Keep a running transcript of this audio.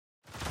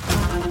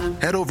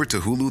Head over to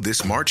Hulu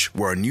this March,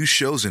 where our new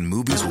shows and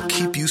movies will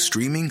keep you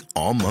streaming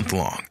all month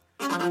long.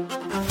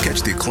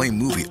 Catch the acclaimed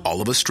movie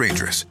All of Us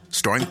Strangers,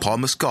 starring Paul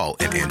Mescal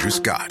and Andrew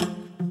Scott.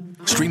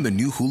 Stream the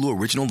new Hulu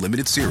original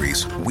limited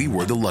series We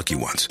Were the Lucky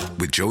Ones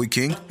with Joey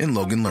King and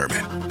Logan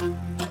Lerman.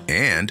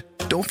 And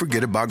don't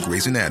forget about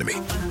Grey's Anatomy.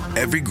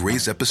 Every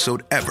Grey's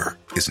episode ever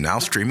is now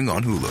streaming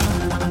on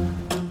Hulu.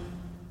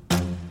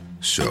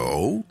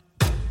 So,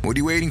 what are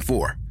you waiting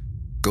for?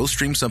 Go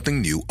stream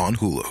something new on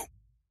Hulu.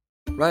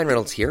 Ryan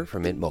Reynolds here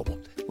from Mint Mobile.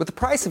 With the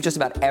price of just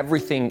about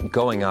everything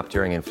going up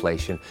during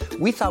inflation,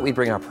 we thought we'd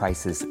bring our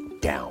prices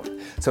down.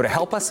 So to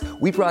help us,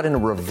 we brought in a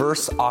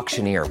reverse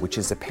auctioneer, which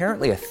is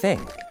apparently a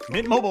thing.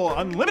 Mint Mobile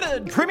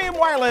Unlimited Premium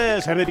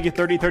Wireless. How to get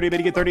 30, 30, bit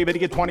to get 30, bit to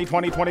get 20,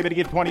 20, 20, bit to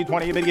get 20,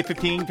 20, bit to get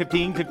 15,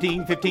 15,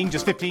 15, 15,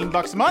 just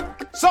 $15 a month?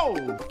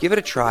 Sold! Give it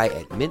a try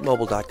at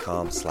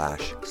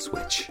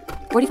mintmobile.com/switch.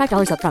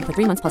 $45 up front for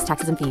 3 months plus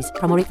taxes and fees.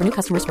 Promo rate for new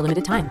customers for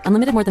limited time.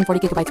 Unlimited more than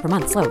 40 gigabytes per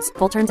month. Slows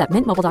full terms at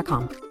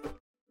mintmobile.com.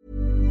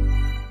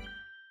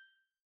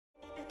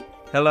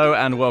 Hello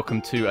and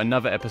welcome to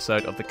another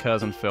episode of the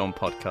Curzon Film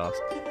Podcast.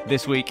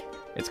 This week,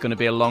 it's going to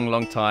be a long,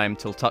 long time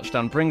till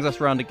Touchdown brings us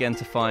round again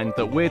to find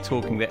that we're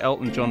talking the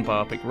Elton John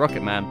biopic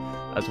ROCKETMAN,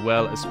 as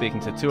well as speaking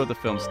to two other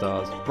film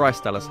stars, Bryce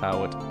Dallas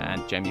Howard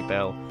and Jamie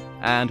Bell.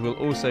 And we'll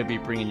also be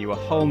bringing you a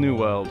whole new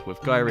world with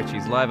Guy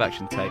Ritchie's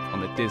live-action take on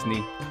the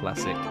Disney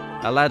classic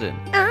Aladdin.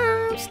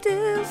 I'm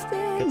still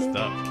standing. Good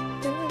stuff.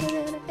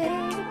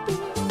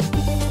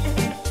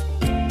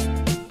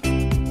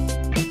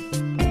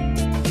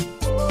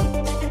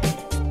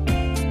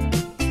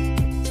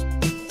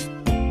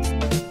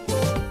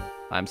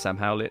 I'm Sam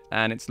Howlett,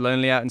 and it's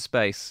Lonely Out in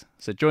Space.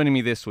 So joining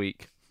me this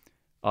week,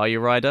 Are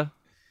You Rider?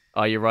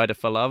 Are You Rider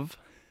for Love?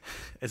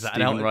 Is that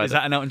an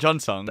Elton John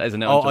song? That is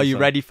an Elton John Are You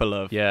song. Ready for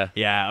Love? Yeah.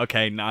 Yeah,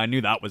 okay. No, I knew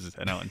that was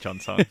an Elton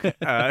John song.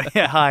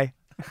 Yeah, hi.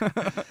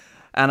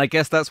 And I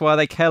guess that's why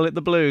they call it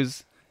the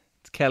blues.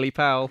 It's Kelly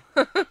Powell.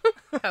 That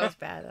was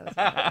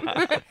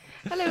bad.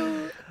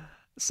 Hello.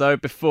 So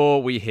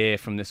before we hear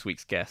from this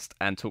week's guest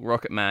and talk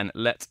ROCKETMAN,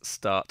 let's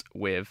start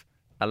with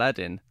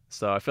Aladdin.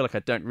 So I feel like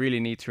I don't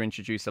really need to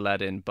introduce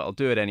Aladdin, but I'll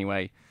do it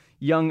anyway.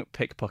 Young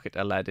pickpocket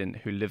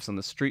Aladdin, who lives on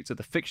the streets of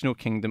the fictional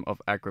kingdom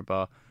of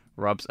Agrabah,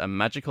 rubs a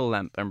magical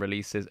lamp and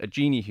releases a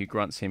genie who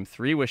grants him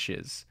 3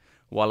 wishes.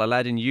 While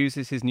Aladdin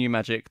uses his new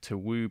magic to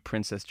woo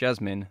Princess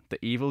Jasmine,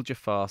 the evil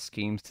Jafar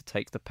schemes to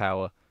take the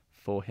power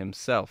for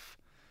himself.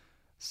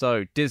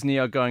 So Disney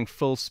are going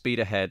full speed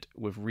ahead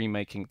with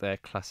remaking their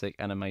classic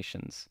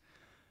animations.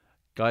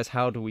 Guys,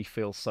 how do we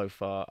feel so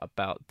far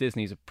about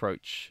Disney's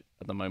approach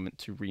at the moment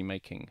to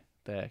remaking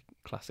their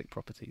classic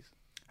properties?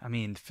 I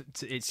mean,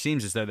 it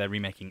seems as though they're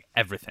remaking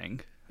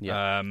everything.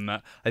 Yeah.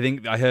 I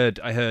think I heard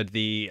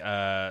the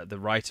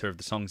writer of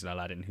the songs in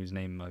Aladdin, whose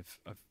name I've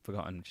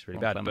forgotten, which is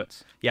really bad. Clements.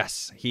 But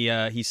yes,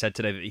 he said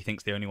today that he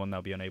thinks the only one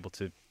they'll be unable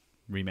to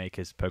remake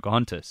is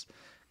Pocahontas,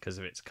 because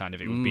of it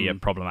would be a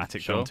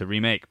problematic film to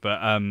remake.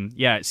 But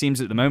yeah, it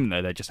seems at the moment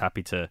though they're just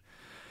happy to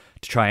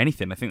try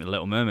anything. I think The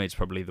Little Mermaid's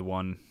probably the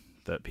one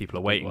that people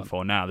are waiting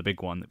for now, the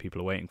big one that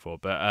people are waiting for.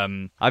 But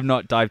I've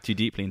not dived too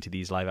deeply into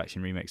these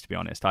live-action remakes, to be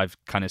honest. I've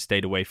kind of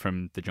stayed away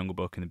from The Jungle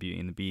Book and The Beauty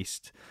and the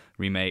Beast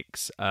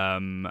remakes.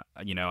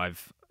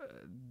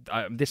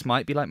 This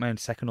might be like my own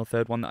second or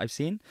third one that I've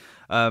seen.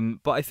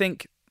 But I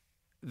think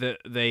that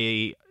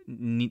they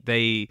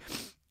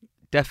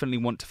definitely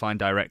want to find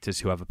directors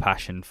who have a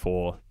passion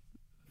for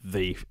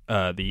the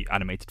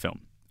animated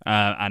film.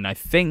 And I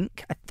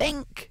think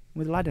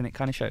with Aladdin it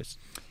kind of shows.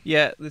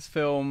 Yeah, this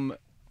film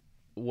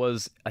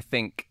was, I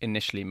think,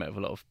 initially met with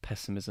a lot of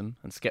pessimism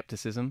and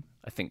skepticism,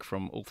 I think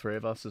from all three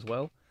of us as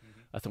well.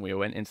 Mm-hmm. I think we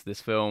went into this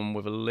film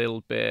with a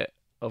little bit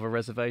of a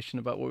reservation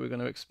about what we were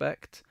going to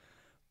expect,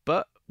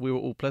 but we were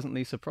all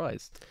pleasantly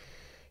surprised.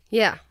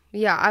 Yeah,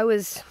 I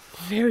was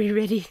very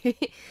ready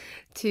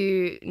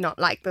to not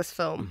like this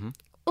film. Mm-hmm.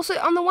 Also,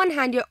 on the one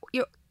hand,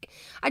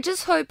 I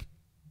just hope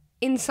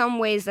in some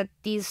ways that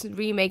these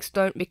remakes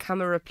don't become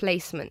a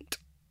replacement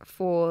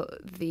for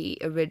the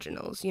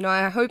originals. You know,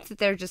 I hope that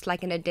they're just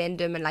like an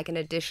addendum and like an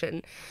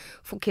addition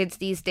for kids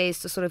these days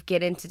to sort of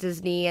get into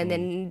Disney and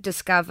then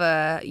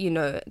discover, you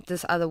know,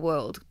 this other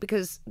world,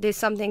 because there's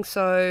something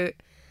so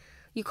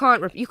you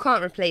can't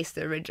replace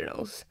the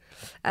originals.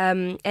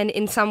 And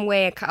in some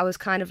way I was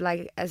kind of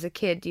like, as a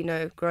kid, you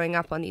know, growing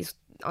up on these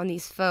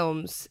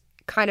films,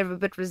 kind of a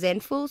bit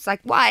resentful. It's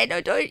like, why?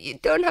 No, you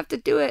don't have to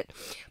do it.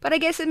 But I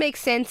guess it makes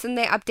sense, and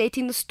they're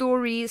updating the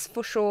stories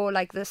for sure.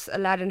 Like this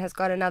Aladdin has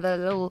got another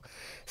little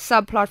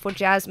subplot for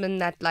Jasmine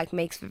that like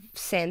makes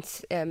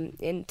sense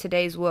in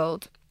today's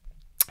world.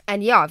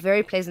 And yeah,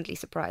 very pleasantly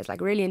surprised.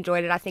 Like really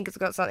enjoyed it. I think it's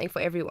got something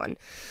for everyone.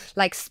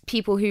 Like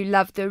people who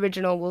love the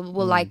original will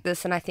like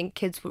this, and I think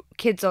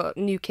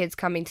new kids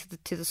coming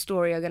to the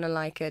story are gonna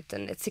like it,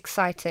 and it's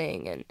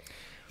exciting. And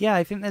yeah,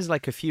 I think there's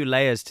like a few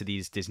layers to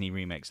these Disney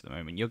remakes at the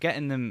moment. You're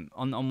getting them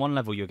on one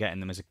level. You're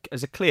getting them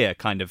as a clear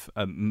kind of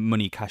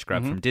money cash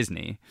grab from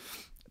Disney.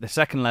 The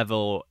second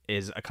level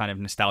is a kind of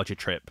nostalgia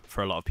trip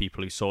for a lot of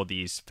people who saw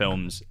these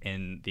films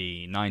in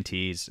the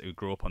 90s, who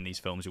grew up on these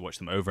films, who watched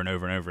them over and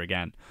over and over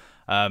again.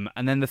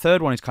 And then the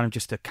third one is kind of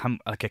just a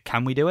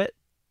can we do it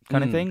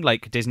kind of thing?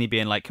 Like Disney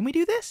being like, can we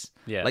do this?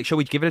 Yeah. Like, shall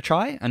we give it a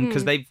try? And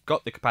because they've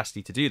got the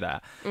capacity to do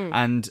that.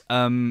 And,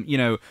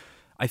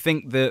 I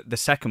think the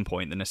second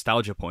point, the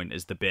nostalgia point,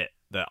 is the bit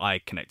that I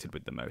connected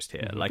with the most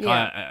here. Like,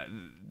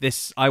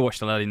 I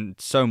watched Aladdin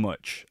so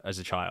much as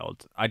a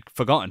child. I'd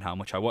forgotten how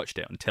much I watched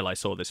it until I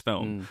saw this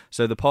film.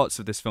 So the parts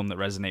of this film that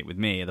resonate with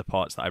me are the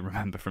parts that I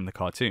remember from the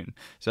cartoon.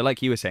 So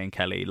like you were saying,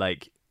 Kelly,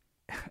 like,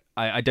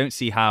 I don't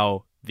see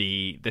how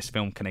this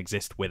film can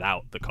exist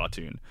without the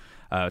cartoon.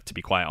 To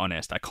be quite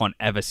honest, I can't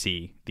ever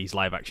see these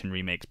live action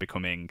remakes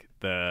becoming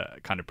the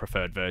kind of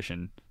preferred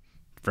version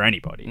for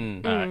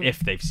anybody if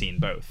they've seen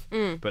both.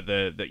 But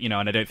and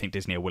I don't think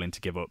Disney are willing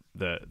to give up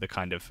the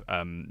kind of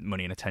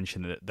money and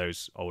attention that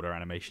those older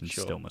animations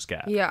still must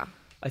get. Yeah.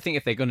 I think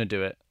if they're going to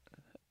do it,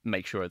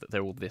 make sure that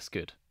they're all this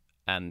good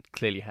and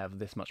clearly have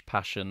this much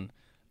passion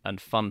and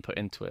fun put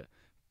into it.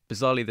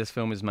 Bizarrely, this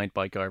film is made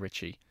by Guy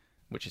Ritchie,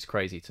 which is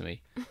crazy to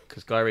me,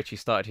 because Guy Ritchie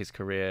started his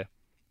career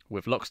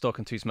with Lock, Stock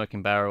and Two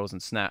Smoking Barrels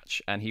and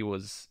Snatch, and he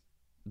was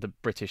the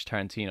British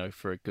Tarantino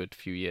for a good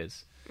few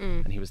years.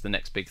 And he was the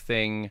next big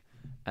thing,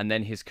 and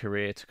then his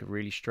career took a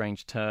really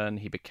strange turn.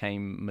 He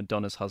became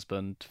Madonna's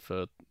husband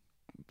for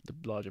the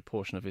larger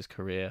portion of his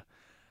career,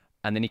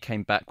 and then he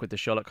came back with the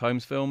Sherlock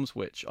Holmes films,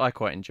 which I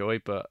quite enjoy,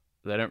 but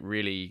they don't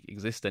really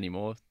exist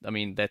anymore. I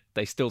mean,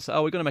 they still say,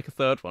 oh, we're going to make a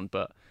third one,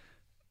 but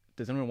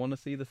does anyone want to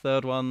see the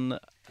third one?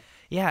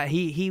 Yeah,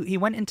 he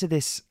went into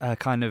this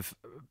kind of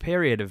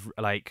period of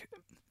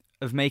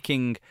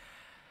making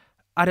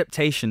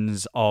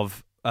adaptations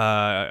of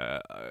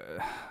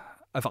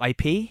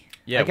IP.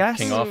 Yeah, I guess.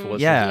 King Arthur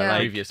was the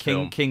previous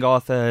film. King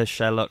Arthur,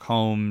 Sherlock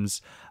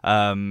Holmes,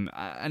 and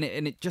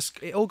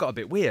it all got a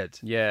bit weird.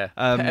 Yeah,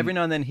 every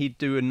now and then he'd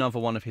do another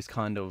one of his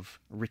kind of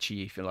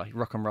Ritchie, like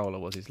Rock and Roller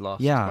was his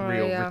last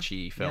real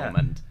Ritchie film,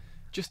 and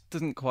just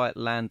doesn't quite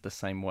land the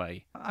same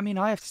way. I mean,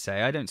 I have to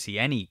say, I don't see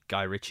any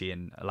Guy Ritchie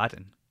in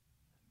Aladdin.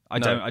 I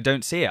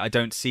don't see it. I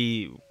don't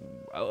see,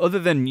 other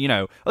than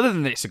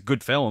it's a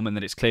good film and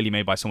that it's clearly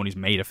made by someone who's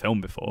made a film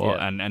before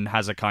and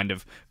has a kind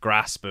of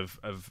grasp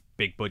of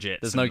big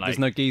budgets. There's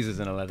no geezers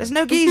in Aladdin. There's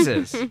no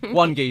geezers.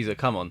 One geezer,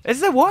 come on.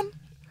 Is there one?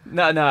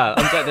 No, I'm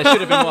glad there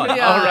should have been one.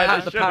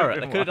 The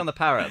parrot. They could have done the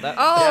parrot.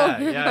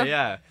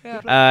 Yeah.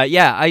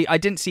 I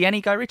didn't see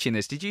any Guy Ritchie in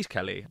this. Did you,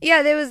 Kelly?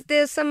 Yeah,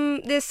 there's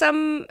some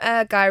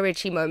Guy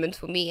Ritchie moments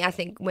for me. I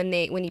think when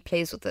he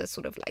plays with the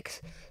sort of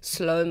like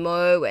slow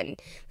mo,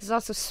 and there's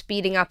lots of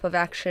speeding up of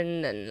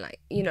action, and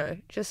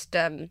just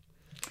a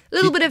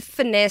little bit of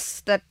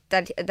finesse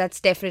that's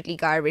definitely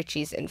Guy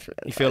Ritchie's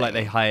influence. You feel like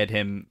they hired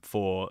him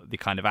for the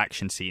kind of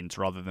action scenes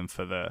rather than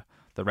for the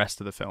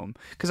rest of the film,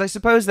 because I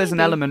suppose there's an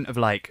element of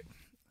like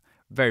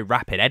very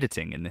rapid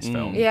editing in this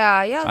film.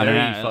 Yeah.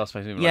 Very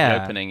fast-paced movement. Like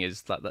the opening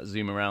is like that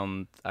zoom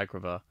around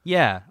Agrabah.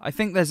 Yeah, I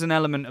think there's an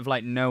element of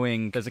like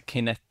knowing there's a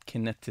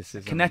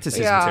kineticism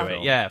to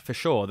it. Yeah, for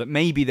sure. That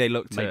maybe they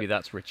looked at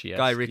that's Ritchie-esque.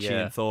 Guy Ritchie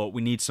and thought,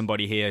 we need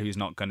somebody here who's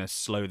not going to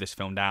slow this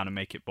film down and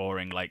make it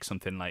boring, like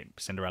something like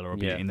Cinderella or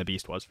Beauty and the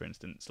Beast was, for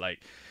instance. Like,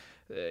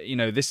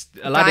 this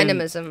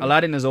dynamism.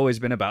 Aladdin has always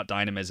been about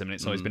dynamism, and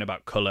it's always been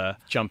about colour,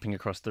 jumping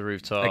across the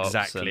rooftops,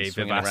 exactly, and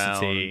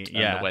vivacity,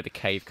 around, and where the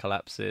cave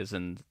collapses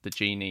and the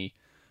genie.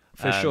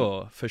 For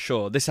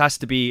sure. This has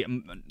to be.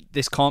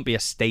 This can't be a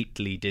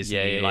stately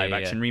Disney live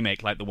action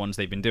remake like the ones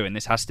they've been doing.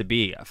 This has to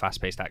be a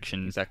fast-paced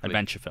action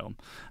adventure film,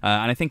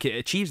 and I think it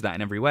achieves that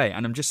in every way.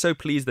 And I'm just so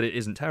pleased that it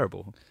isn't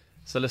terrible.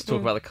 So let's talk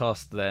about the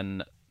cast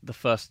then. The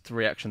first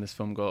reaction this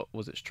film got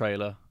was its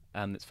trailer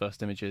and its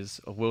first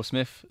images of Will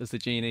Smith as the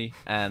genie,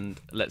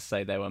 and let's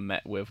say they were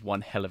met with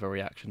one hell of a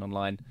reaction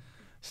online.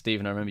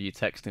 Stephen, I remember you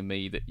texting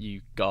me that you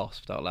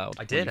gasped out loud.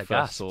 I did. I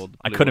gasped.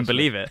 I couldn't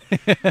believe it.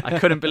 I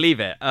couldn't believe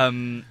it.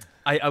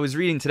 I was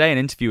reading today an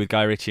interview with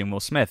Guy Ritchie and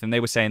Will Smith, and they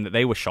were saying that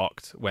they were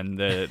shocked when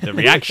the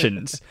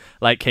reactions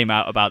came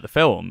out about the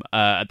film,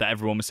 that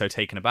everyone was so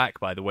taken aback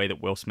by the way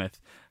that Will Smith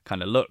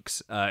kind of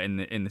looks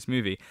in this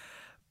movie.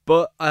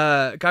 But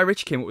Guy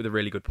Ritchie came up with a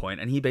really good point,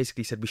 and he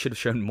basically said we should have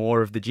shown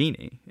more of the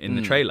genie in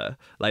the trailer.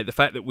 Like, the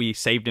fact that we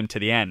saved him to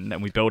the end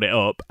and we build it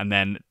up, and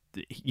then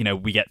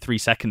we get 3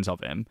 seconds of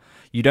him.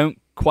 You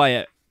don't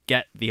quite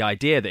get the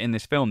idea that in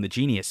this film the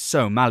genie is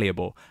so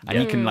malleable, and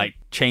he can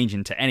change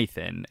into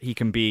anything. He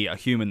can be a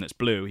human that's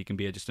blue, he can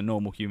be just a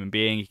normal human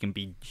being, he can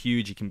be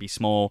huge, he can be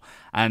small,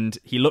 and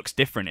he looks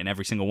different in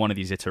every single one of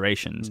these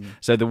iterations.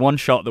 So the one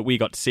shot that we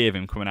got to see of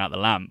him coming out the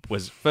lamp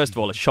was, first of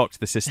all, a shock to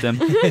the system.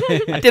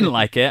 I didn't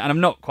like it, and I'm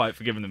not quite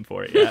forgiven them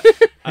for it yet.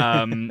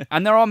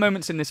 And there are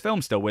moments in this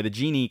film still where the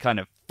genie kind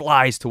of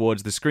flies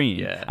towards the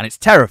screen, and it's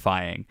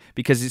terrifying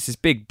because it's this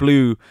big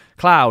blue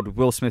cloud with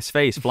Will Smith's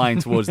face flying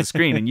towards the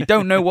screen, and you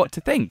don't know what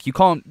to think. You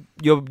can't,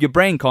 your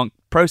brain can't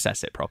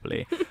process it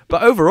properly.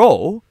 But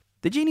overall,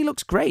 the genie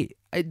looks great.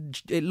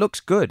 It looks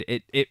good.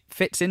 It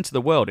fits into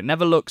the world. It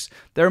never looks.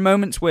 There are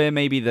moments where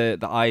maybe the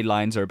eye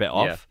lines are a bit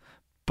off,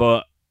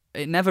 but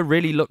it never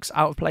really looks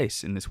out of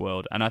place in this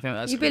world, and I think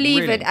that's you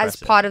believe really it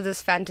impressive. as part of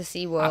this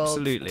fantasy world.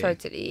 Absolutely.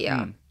 Totally,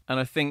 yeah. And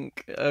I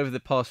think over the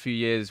past few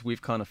years,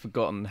 we've kind of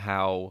forgotten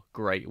how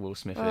great Will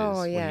Smith is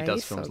when he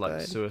does films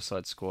like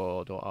Suicide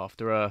Squad or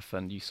After Earth,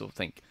 and you sort of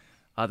think,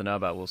 I don't know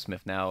about Will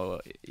Smith now,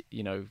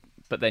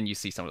 but then you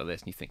see something like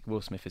this and you think,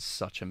 Will Smith is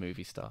such a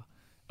movie star.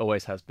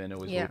 Always has been,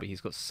 always will be.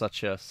 He's got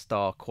such a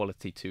star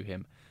quality to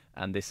him,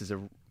 and this is a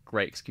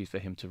great excuse for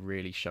him to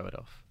really show it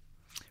off.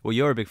 Well,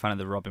 you're a big fan of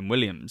the Robin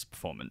Williams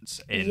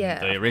performance in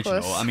the original.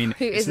 Of course. I mean,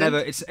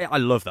 I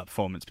love that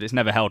performance, but it's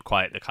never held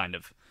quite the kind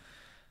of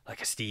like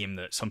esteem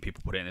that some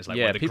people put in. It's like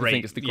people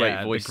think it's the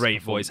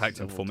great voice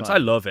acting performance. I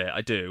love it.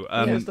 I do.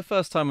 It was the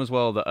first time as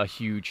well that a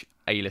huge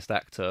A-list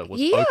actor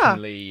was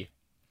openly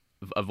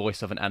a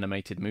voice of an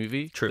animated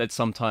movie. True. That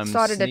sometimes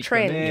started a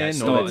trend.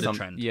 Started a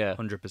trend. Yeah,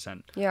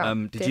 100%. Yeah.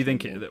 Did you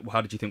think?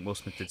 How did you think Will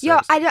Smith did?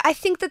 Yeah, I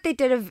think that they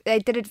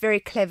did it very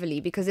cleverly,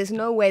 because there's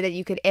no way that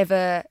you could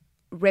ever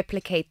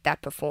replicate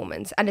that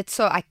performance, and it's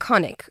so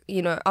iconic,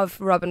 of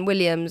Robin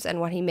Williams and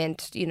what he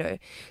meant,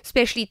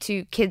 especially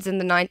to kids in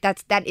the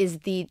 90s. That is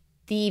the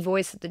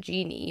voice of the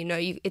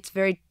genie. It's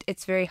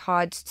very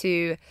hard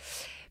to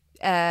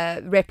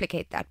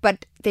replicate that,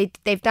 but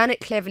they've done it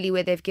cleverly,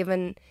 where they've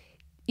given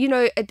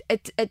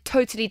a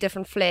totally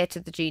different flair to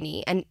the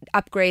genie and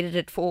upgraded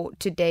it for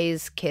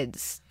today's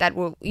kids that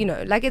will,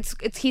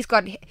 he's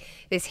got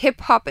this hip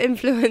hop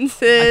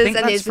influences, I think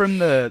and that's from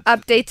the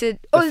updated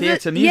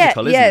theatre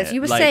musical, isn't it? Yes,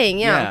 you were saying,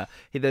 yeah.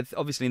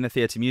 Obviously in the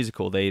theatre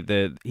musical,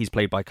 he's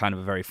played by kind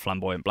of a very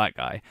flamboyant black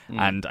guy,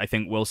 and I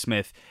think Will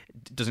Smith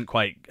doesn't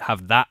quite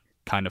have that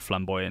kind of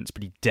flamboyance,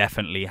 but he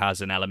definitely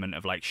has an element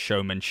of like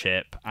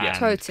showmanship and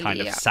kind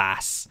of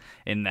sass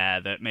in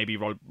there that maybe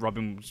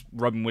Robin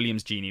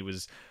Williams' genie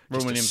was.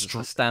 Robin Williams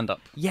was a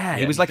stand-up. Yeah,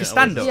 it was like a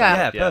stand-up.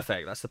 Yeah,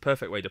 perfect. That's the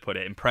perfect way to put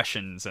it.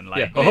 Impressions and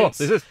like.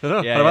 This is.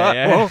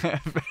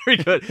 Very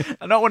good.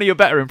 Not one of your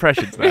better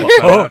impressions,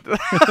 though.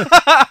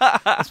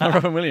 That's my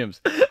Robin Williams.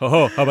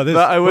 How about this?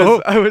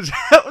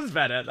 That was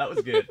better. That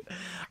was good.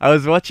 I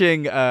was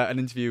watching an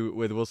interview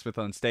with Will Smith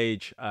on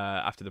stage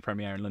after the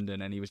premiere in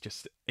London, and he was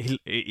just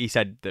he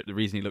said that the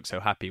reason he looked so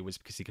happy was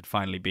because he could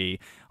finally be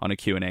on a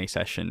Q&A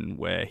session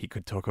where he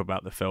could talk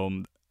about the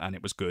film and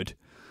it was good.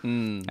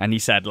 And he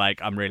said,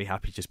 like, I'm really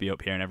happy to just be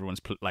up here and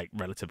everyone's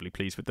relatively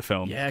pleased with the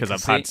film, because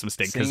I've had some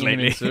stinkers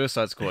lately. In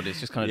Suicide Squad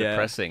is just kind of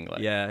depressing. Like.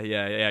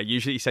 Yeah.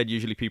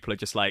 Usually people are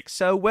just like,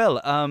 so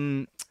Will, how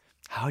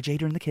are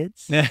Jada and the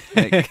kids?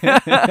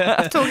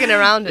 Talking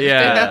around it.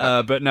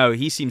 Yeah, but no,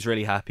 he seems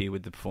really happy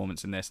with the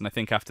performance in this, and I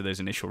think after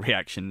those initial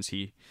reactions,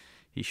 he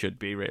should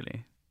be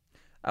really.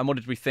 And what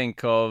did we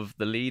think of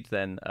the lead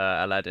then,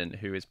 Aladdin,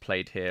 who is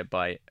played here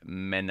by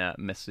Mena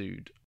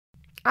Massoud?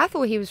 I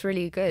thought he was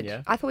really good.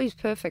 Yeah. I thought he was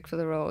perfect for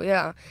the role.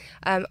 Yeah.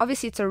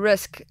 Obviously, it's a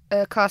risk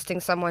casting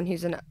someone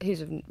who's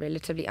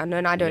relatively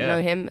unknown. I don't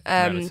know him.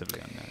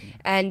 Relatively unknown.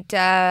 And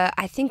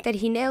I think that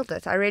he nailed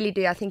it. I really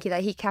do. I think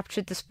that he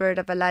captured the spirit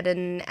of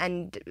Aladdin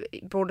and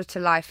brought it to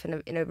life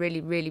in a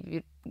really,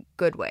 really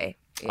good way.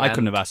 I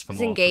couldn't have asked for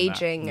more. It's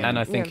engaging. And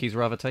I think he's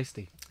rather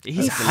tasty.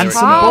 He's a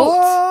handsome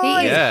boy.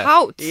 He is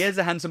hot. He is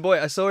a handsome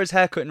boy. I saw his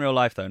haircut in real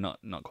life, though. Not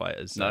quite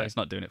as. No, it's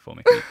not doing it for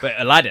me. But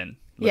Aladdin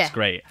looks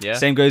great. Yeah.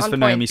 Same goes for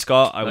Naomi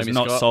Scott. I was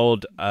not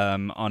sold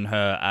on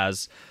her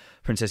as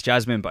Princess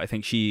Jasmine, but I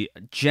think she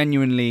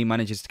genuinely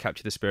manages to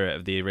capture the spirit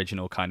of the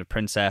original kind of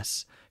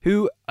princess,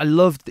 who I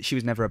loved that she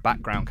was never a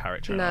background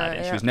character in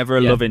Aladdin. She was never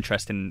a love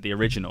interest in the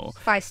original.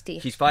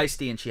 Feisty. She's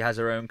feisty, and she has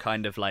her own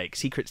kind of like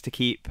secrets to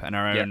keep and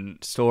her own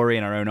story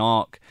and her own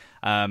arc.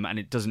 And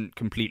it doesn't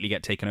completely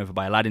get taken over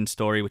by Aladdin's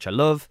story, which I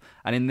love.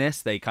 And in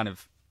this, they kind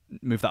of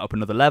move that up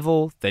another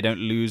level. They don't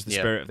lose the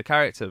spirit of the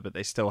character, but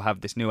they still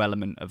have this new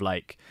element of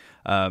like,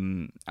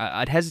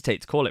 I'd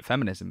hesitate to call it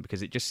feminism,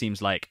 because it just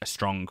seems like a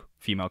strong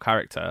female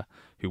character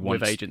who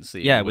wants... With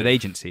agency. Yeah, with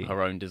agency.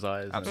 Her own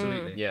desires.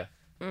 Absolutely. Yeah.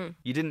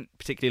 You didn't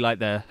particularly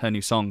like her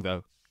new song,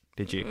 though,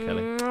 did you,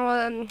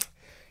 Kelly?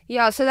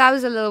 Yeah, so that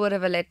was a little bit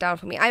of a letdown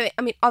for me. I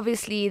mean,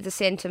 obviously the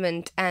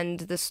sentiment and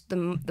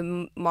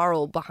the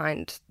moral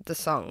behind the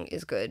song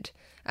is good,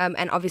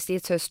 and obviously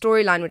it's her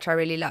storyline, which I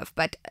really love.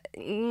 But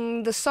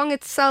the song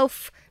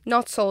itself,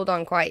 not sold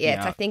on quite yet.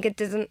 Yeah. I think it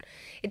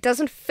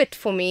doesn't fit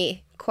for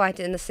me quite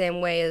in the same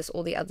way as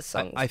all the other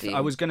songs. I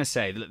was going to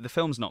say the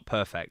film's not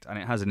perfect, and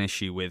it has an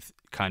issue with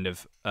kind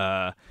of.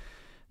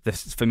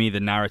 For me,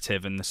 the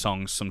narrative and the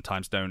songs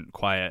sometimes don't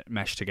quite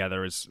mesh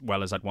together as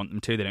well as I'd want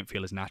them to. They don't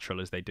feel as natural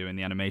as they do in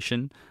the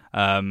animation.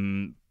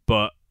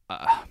 But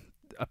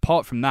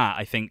apart from that,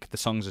 I think the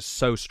songs are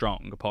so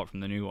strong, apart from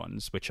the new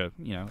ones, which are,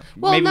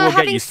 well, maybe no, we'll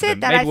having get used said to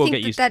them. that, Maybe I we'll think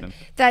get used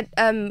to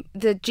them.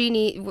 the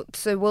Genie,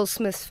 so Will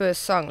Smith's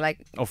first song, like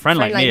Friend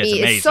Like Me is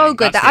amazing. So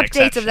good. That's the the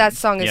update exception. of that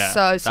song is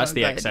so that's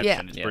the good.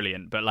 exception. It's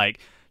brilliant. But like,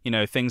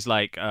 things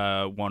like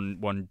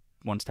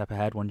One Step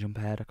Ahead, One Jump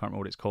Ahead. I can't remember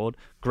what it's called.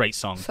 Great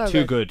song. So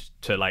Too good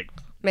to like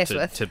mess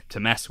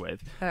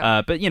with.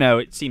 Yeah. But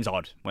it seems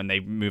odd when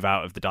they move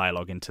out of the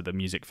dialogue into the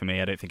music. For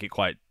me, I don't think it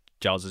quite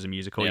gels as a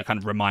musical. You're kind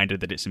of reminded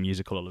that it's a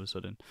musical all of a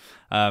sudden.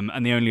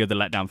 And the only other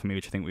letdown for me,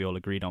 which I think we all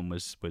agreed on,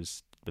 was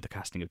with the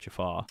casting of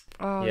Jafar.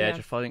 Oh, yeah,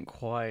 Jafar didn't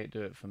quite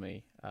do it for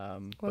me.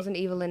 Wasn't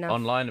evil enough.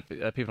 Online,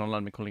 people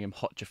online have been calling him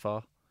Hot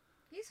Jafar.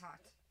 He's hot.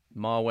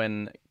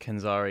 Marwan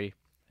Kenzari.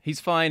 He's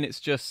fine. It's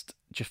just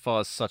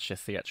Jafar's such a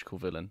theatrical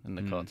villain in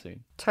the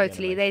cartoon.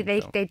 Totally. The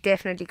They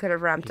definitely could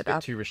have ramped He's it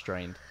up. too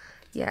restrained.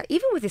 Yeah,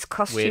 even with his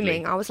costuming,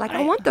 Weirdly. I was like,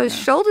 I want those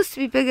shoulders to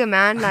be bigger,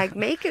 man. Like,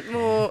 make it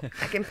more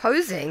like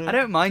imposing. I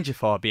don't mind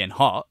Jafar being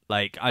hot.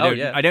 Like,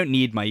 I don't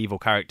need my evil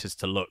characters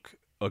to look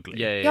ugly.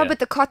 Yeah, but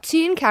the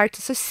cartoon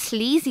character's so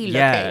sleazy looking.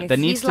 Yeah, there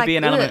needs He's to be like,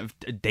 an element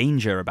of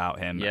danger about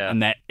him, Yeah.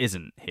 and there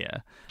isn't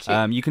here.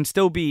 You can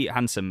still be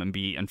handsome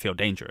and feel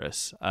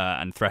dangerous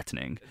and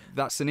threatening.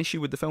 That's an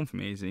issue with the film for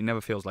me, is he never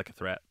feels like a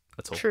threat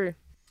at all. True.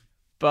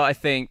 But I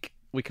think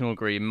we can all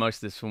agree most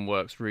of this film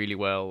works really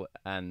well,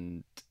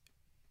 and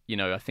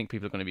I think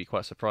people are going to be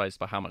quite surprised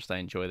by how much they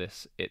enjoy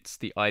this. It's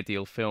the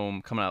ideal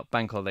film coming out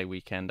Bank Holiday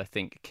weekend. I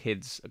think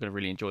kids are going to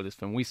really enjoy this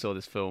film. We saw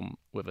this film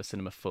with a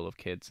cinema full of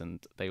kids,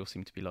 and they all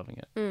seem to be loving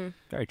it.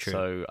 Very true.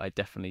 So I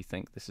definitely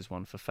think this is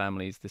one for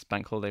families this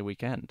Bank Holiday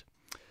weekend.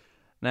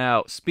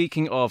 Now,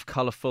 speaking of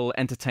colourful,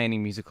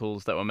 entertaining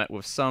musicals that were met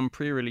with some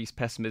pre-release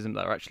pessimism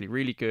that are actually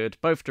really good,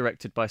 both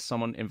directed by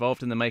someone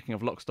involved in the making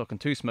of Lock, Stock and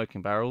Two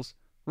Smoking Barrels,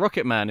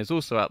 Rocketman is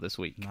also out this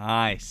week.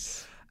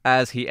 Nice.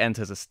 As he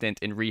enters a stint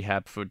in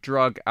rehab for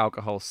drug,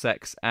 alcohol,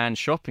 sex, and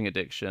shopping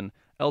addiction,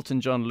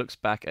 Elton John looks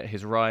back at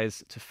his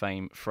rise to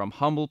fame from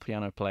humble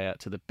piano player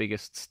to the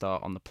biggest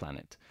star on the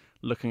planet,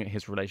 looking at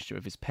his relationship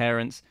with his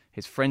parents,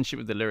 his friendship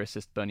with the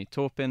lyricist Bernie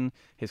Taupin,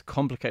 his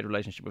complicated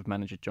relationship with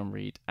manager John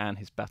Reid, and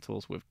his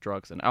battles with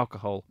drugs and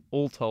alcohol,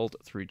 all told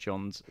through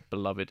John's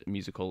beloved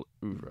musical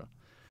oeuvre.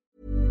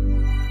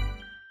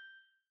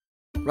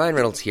 Ryan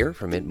Reynolds here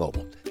from Mint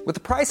Mobile. With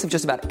the price of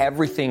just about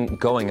everything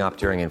going up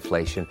during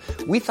inflation,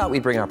 we thought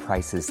we'd bring our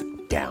prices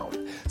down.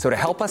 So to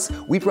help us,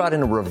 we brought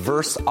in a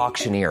reverse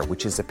auctioneer,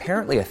 which is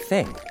apparently a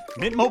thing.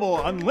 Mint Mobile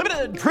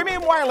Unlimited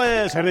Premium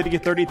Wireless. How to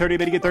get 30, 30,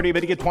 bit to get 30,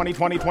 bit to get 20,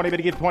 20, 20, bit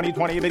to get 20,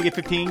 20, bit to get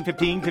 15,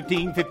 15,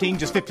 15, 15,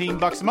 just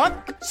 $15 a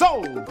month?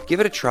 Sold!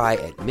 Give it a try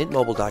at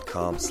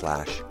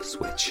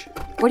mintmobile.com/switch.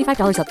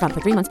 $45 up front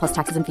for 3 months plus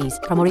taxes and fees.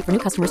 Promo rate for new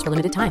customers for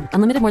limited time.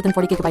 Unlimited more than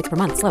 40 gigabytes per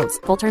month. Slows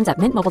full terms at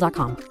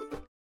mintmobile.com.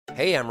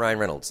 Hey, I'm Ryan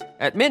Reynolds.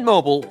 At Mint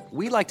Mobile,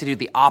 we like to do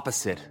the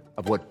opposite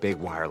of what Big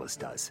Wireless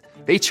does.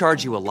 They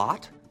charge you a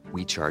lot,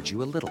 we charge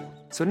you a little.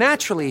 So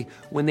naturally,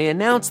 when they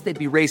announced they'd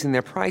be raising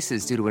their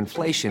prices due to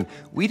inflation,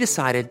 we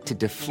decided to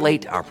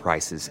deflate our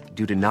prices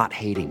due to not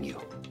hating you.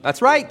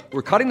 That's right.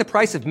 We're cutting the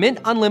price of Mint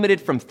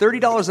Unlimited from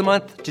 $30 a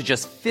month to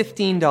just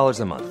 $15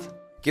 a month.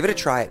 Give it a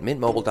try at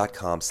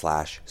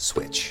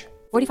mintmobile.com/switch.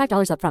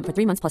 $45 up front for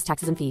 3 months plus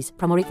taxes and fees.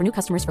 Promo rate for new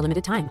customers for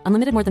limited time.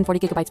 Unlimited more than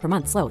 40 gigabytes per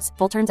month. Slows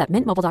full terms at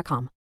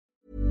mintmobile.com.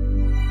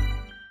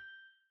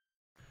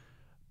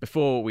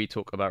 Before we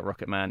talk about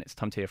Rocketman, it's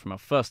time to hear from our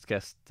first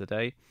guest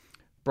today.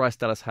 Bryce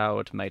Dallas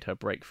Howard made her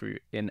breakthrough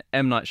in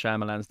M. Night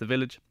Shyamalan's The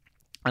Village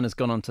and has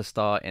gone on to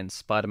star in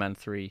Spider-Man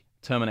 3,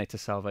 Terminator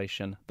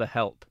Salvation, The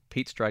Help,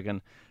 Pete's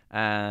Dragon,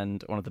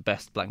 and one of the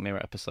best Black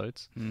Mirror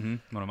episodes. One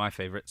of my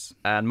favourites.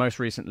 And most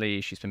recently,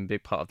 she's been a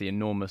big part of the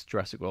enormous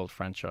Jurassic World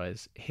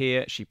franchise.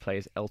 Here, she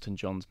plays Elton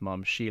John's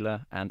mum,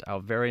 Sheila, and our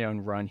very own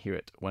Ryan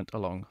Hewitt went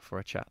along for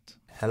a chat.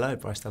 Hello,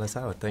 Bryce Dallas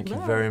Howard. Thank you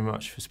very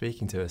much for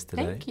speaking to us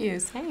today. Thank you,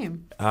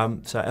 same.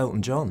 So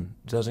Elton John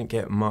doesn't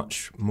get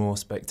much more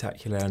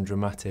spectacular and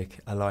dramatic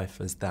a life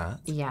as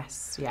that.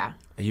 Yes, yeah.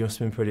 You must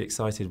have been pretty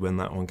excited when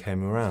that one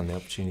came around, the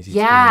opportunity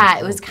Yeah, to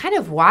it was kind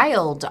of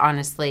wild,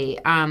 honestly.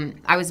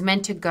 I was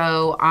meant to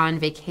go on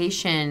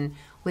vacation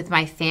with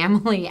my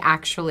family,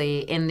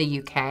 actually, in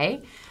the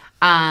UK.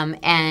 And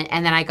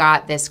then I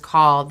got this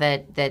call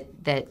that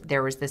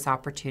there was this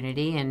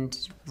opportunity, and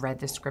read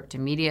the script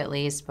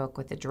immediately, spoke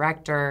with the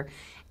director,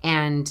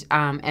 and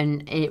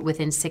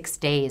within 6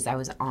 days I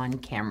was on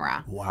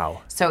camera.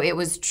 Wow. So it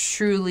was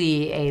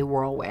truly a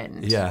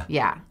whirlwind. Yeah.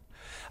 Yeah.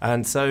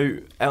 And so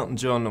Elton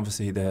John,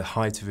 obviously the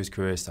height of his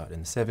career started in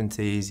the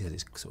 70s. He had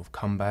his sort of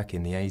comeback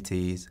in the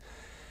 80s.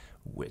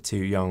 We're too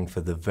young for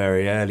the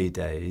very early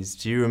days.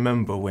 Do you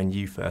remember when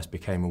you first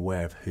became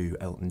aware of who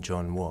Elton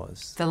John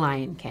was? The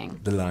Lion King.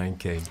 The Lion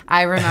King.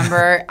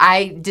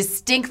 I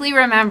distinctly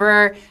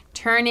remember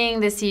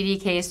turning the CD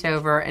case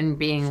over and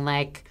being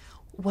like,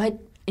 what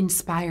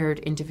inspired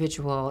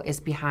individual is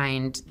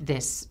behind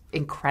this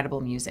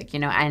incredible music,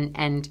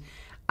 and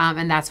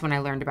that's when I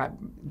learned about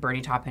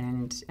Bernie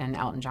Taupin and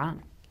Elton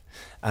John.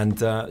 And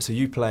so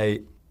you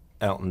play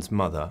Elton's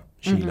mother,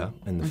 Sheila,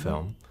 in the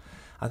film.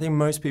 I think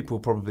most people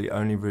probably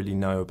only really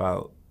know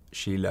about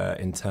Sheila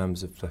in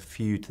terms of the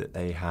feud that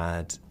they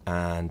had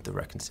and the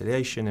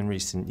reconciliation in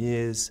recent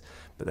years,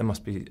 but there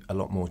must be a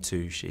lot more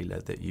to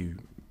Sheila that you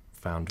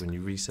found when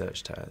you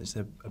researched her. Is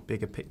there a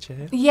bigger picture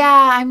here?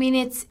 Yeah, I mean,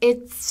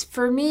 it's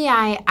for me,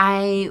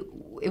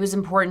 it was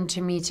important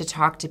to me to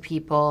talk to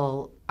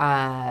people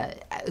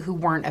who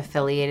weren't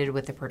affiliated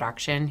with the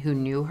production, who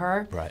knew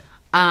her. Right.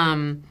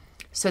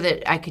 So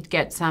that I could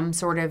get some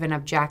sort of an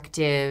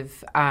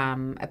objective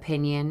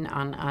opinion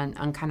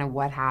on kind of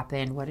what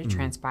happened, what had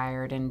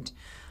transpired, and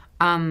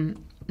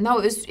No,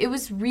 it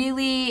was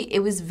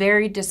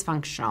very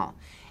dysfunctional,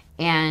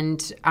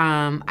 and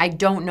I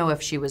don't know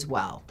if she was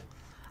well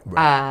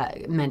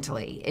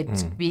mentally.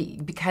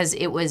 Because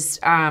it was,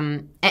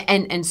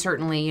 and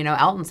certainly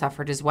Elton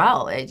suffered as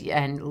well,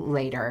 and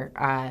later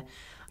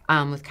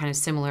with kind of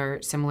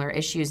similar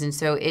issues, and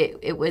so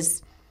it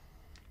was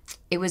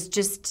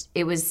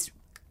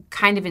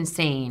kind of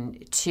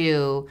insane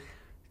to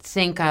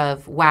think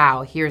of,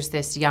 wow, here's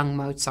this young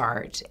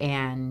Mozart,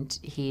 and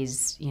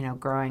he's,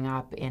 growing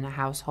up in a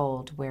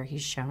household where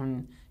he's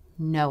shown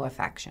no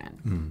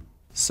affection.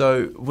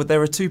 So there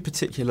are two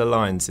particular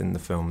lines in the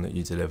film that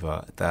you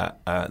deliver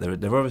that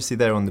they're obviously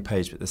there on the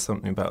page, but there's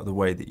something about the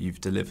way that you've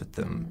delivered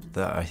them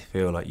that I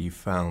feel like you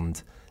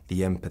found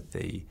the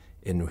empathy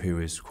in who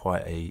is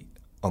quite a,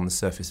 on the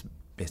surface,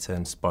 bitter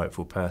and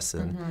spiteful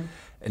person.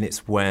 And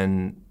it's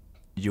when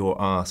you're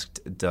asked,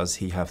 does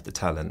he have the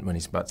talent, when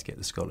he's about to get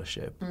the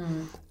scholarship?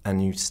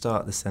 And you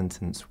start the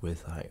sentence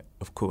with, like,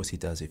 of course he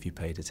does if you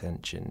paid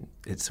attention.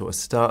 It sort of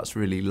starts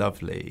really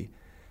lovely,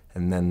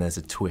 and then there's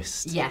a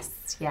twist.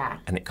 Yes, yeah.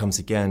 And it comes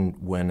again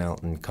when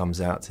Elton comes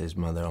out to his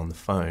mother on the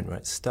phone, right?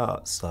 It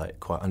starts like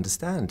quite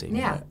understanding.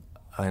 Yeah. Right?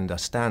 I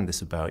understand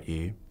this about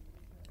you.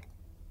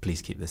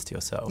 Please keep this to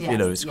yourself. Yes,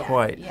 It's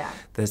quite,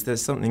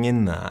 there's something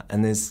in that.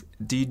 And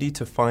do you need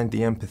to find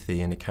the empathy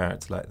in a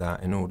character like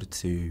that in order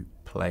to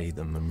play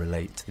them and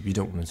relate to them? You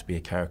don't want them to be a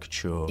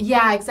caricature.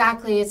 Yeah,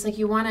 exactly. It's like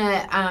you want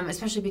to,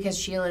 especially because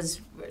Sheila's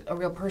a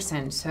real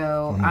person,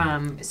 so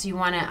so you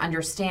want to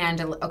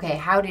understand, okay,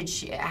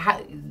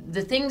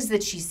 the things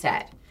that she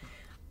said,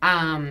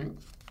 Elton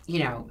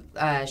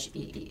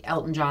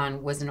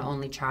John was an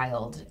only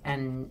child,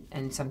 and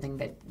something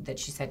that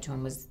she said to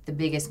him was, the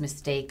biggest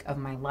mistake of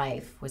my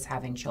life was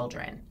having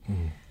children.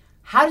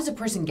 How does a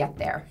person get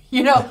there?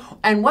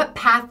 And what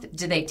path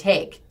do they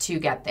take to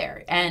get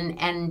there?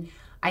 And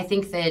I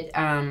think that,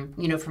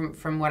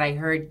 from what I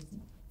heard,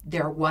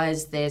 there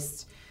was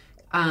this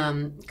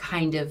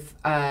kind of,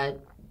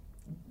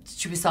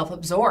 she was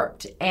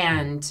self-absorbed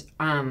and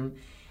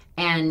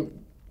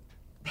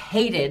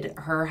hated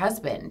her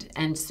husband.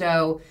 And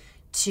so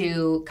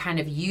to kind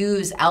of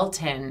use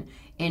Elton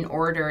in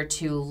order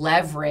to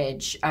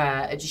leverage,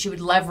 she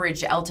would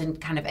leverage Elton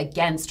kind of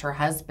against her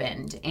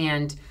husband.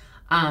 And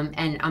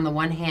on the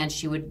one hand,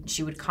 she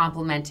would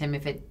compliment him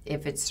if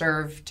it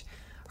served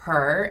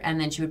her, and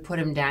then she would put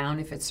him down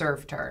if it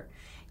served her,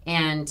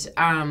 and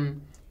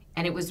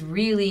it was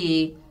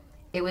really,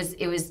 it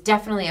was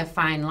definitely a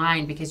fine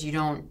line, because you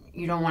don't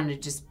want to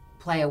just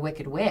play a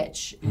wicked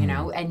witch,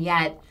 and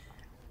yet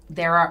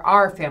there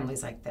are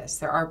families like this,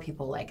 there are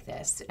people like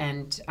this,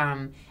 and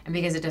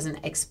because it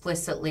doesn't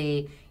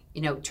explicitly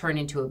turn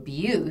into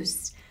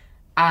abuse,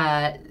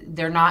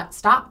 they're not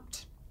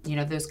stopped.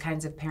 Those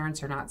kinds of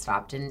parents are not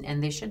stopped,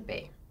 and they should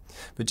be.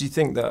 But do you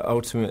think that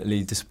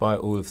ultimately, despite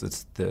all of the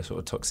sort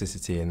of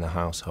toxicity in the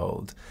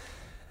household,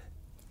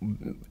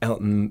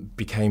 Elton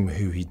became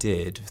who he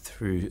did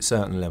through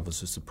certain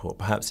levels of support?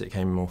 Perhaps it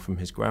came more from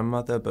his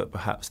grandmother, but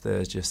perhaps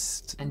there's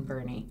just... And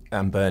Bernie.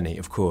 And Bernie,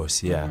 of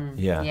course, yeah.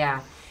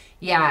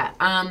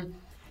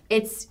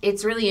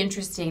 It's really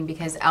interesting,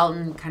 because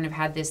Elton kind of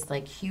had this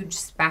like huge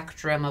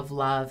spectrum of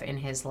love in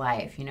his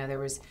life. There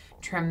was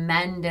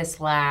tremendous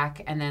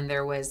lack, and then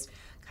there was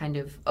kind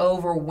of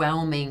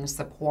overwhelming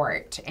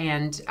support,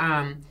 and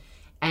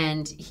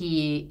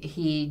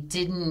he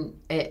didn't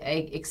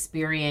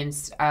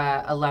experience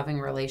a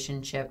loving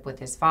relationship with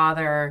his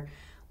father,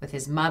 with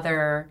his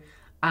mother.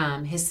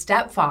 His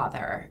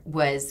stepfather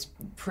was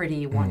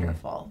pretty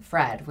wonderful.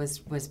 Fred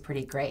was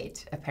pretty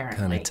great, apparently.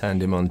 Kind of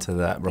turned him onto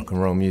that rock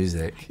and roll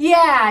music.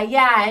 Yeah,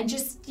 and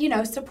just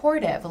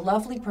supportive, a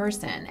lovely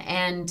person,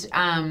 and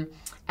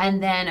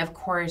then of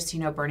course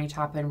Bernie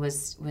Taupin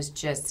was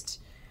just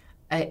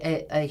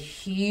a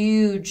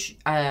huge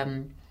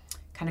kind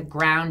of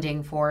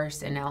grounding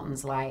force in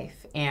Elton's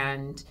life,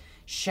 and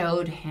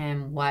showed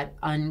him what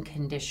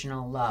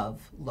unconditional love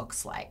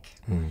looks like.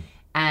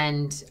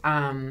 And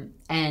Elton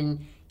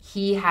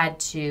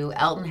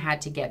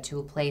had to get to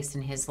a place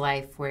in his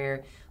life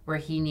where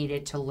he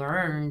needed to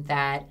learn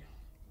that,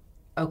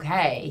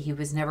 okay, he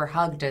was never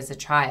hugged as a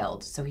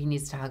child, so he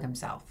needs to hug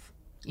himself.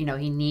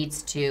 He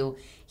needs to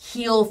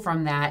heal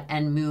from that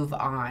and move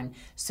on,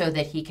 so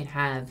that he can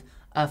have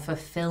a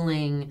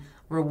fulfilling,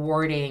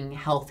 rewarding,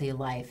 healthy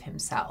life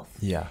himself.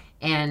 Yeah.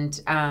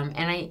 And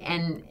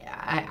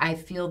I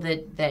feel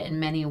that in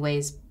many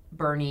ways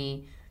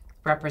Bernie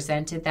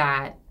represented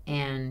that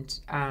and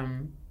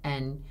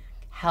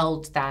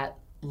held that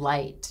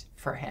light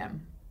for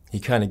him. He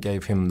kind of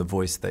gave him the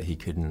voice that he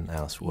couldn't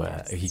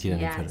elsewhere. Yes. He could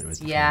only put it with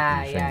the fingers.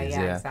 Yeah,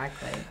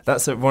 exactly.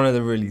 That's one of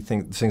the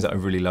things that I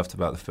really loved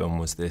about the film,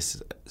 was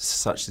this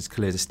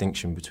clear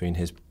distinction between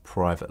his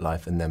private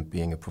life and then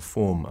being a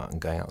performer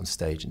and going out on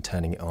stage and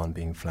turning it on,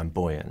 being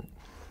flamboyant.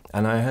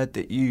 And I heard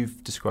that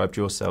you've described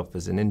yourself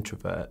as an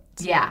introvert.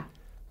 Yeah.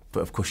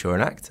 but of course you're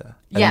an actor.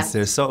 And Yes.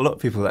 there's a lot of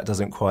people that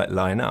doesn't quite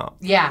line up.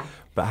 Yeah.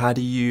 But how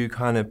do you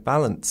kind of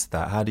balance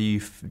that? How do you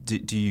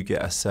do you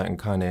get a certain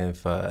kind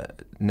of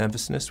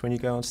nervousness when you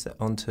go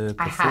on to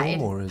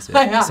perform, or is it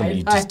something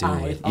you just deal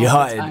with? You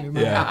hide. I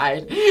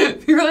hide.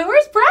 People are like,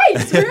 "Where's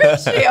Bryce? Where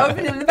is she?"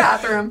 Open in the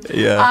bathroom.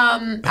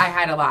 Yeah. I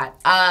hide a lot.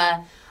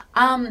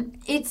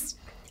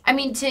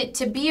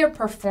 To be a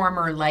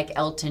performer like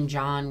Elton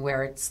John,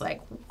 where it's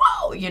like,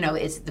 whoa,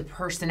 it's the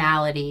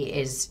personality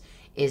is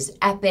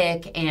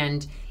epic,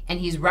 and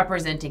he's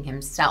representing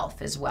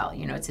himself as well.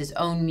 It's his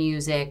own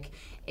music,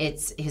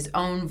 it's his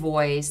own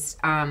voice.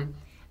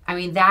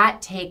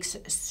 That takes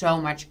so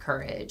much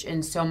courage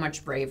and so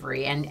much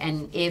bravery.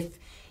 And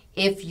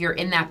if you're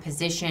in that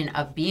position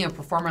of being a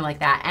performer like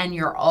that, and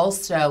you're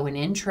also an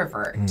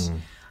introvert,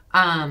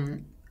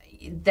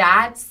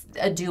 that's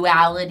a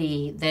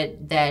duality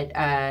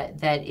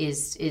that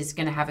is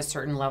going to have a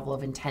certain level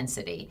of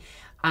intensity.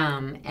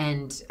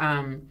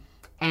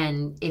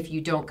 And if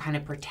you don't kind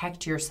of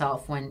protect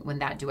yourself when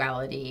that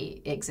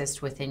duality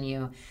exists within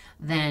you,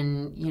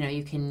 then,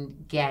 you can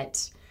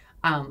get,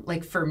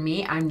 like for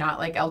me, I'm not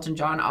like Elton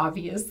John,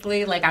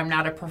 obviously. Like, I'm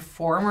not a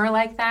performer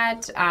like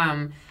that.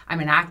 I'm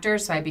an actor,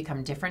 so I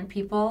become different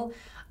people.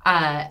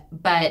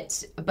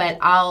 But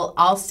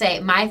I'll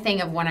say my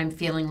thing of when I'm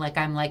feeling like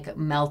I'm like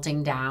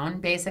melting down,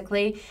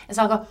 basically, is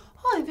I'll go,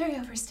 "Oh, I'm very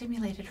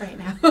overstimulated right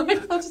now."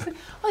 I'll just say,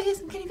 "Oh yes,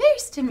 I'm getting very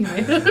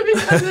stimulated,"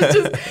 because it's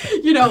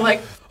just,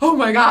 like, oh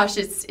my gosh,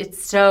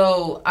 it's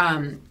so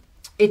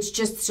it's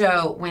just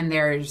so when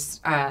there's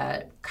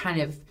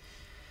kind of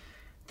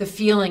the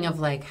feeling of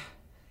like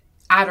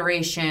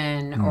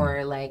adoration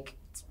or like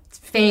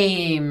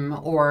fame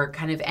or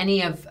kind of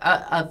any of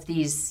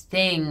these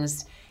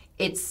things.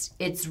 It's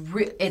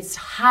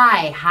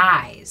high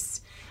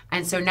highs,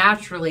 and so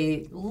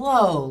naturally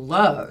low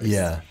lows.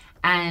 Yeah.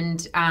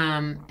 And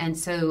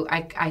so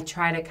I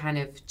try to kind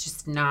of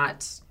just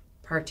not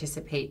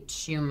participate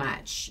too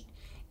much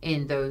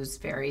in those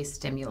very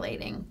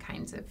stimulating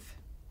kinds of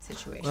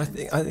situations.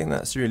 Well, I think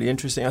that's really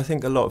interesting. I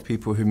think a lot of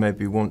people who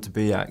maybe want to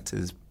be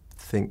actors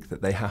think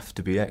that they have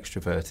to be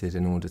extroverted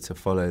in order to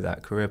follow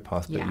that career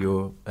path, but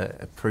you're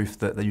a proof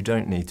that you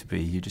don't need to be.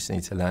 You just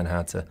need to learn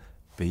how to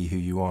be who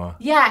you are.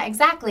 Yeah,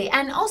 exactly.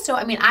 And also,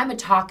 I'm a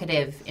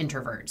talkative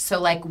introvert.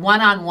 So like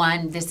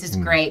one-on-one, this is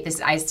great.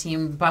 I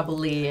seem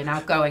bubbly and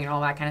outgoing and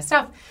all that kind of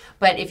stuff.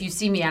 But if you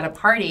see me at a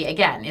party,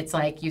 again, it's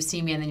like you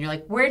see me and then you're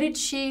like, where did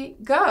she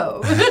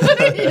go?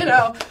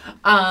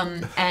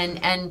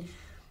 And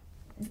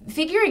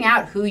figuring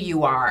out who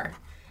you are,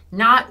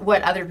 not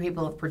what other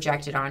people have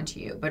projected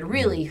onto you, but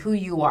really who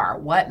you are,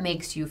 what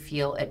makes you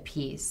feel at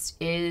peace,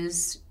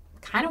 is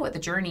kind of what the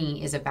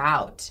journey is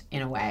about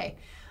in a way.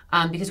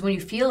 Because when you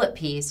feel at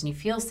peace and you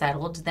feel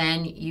settled,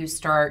 then you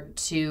start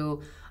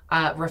to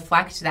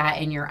reflect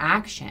that in your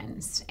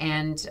actions.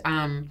 And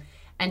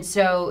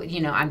so,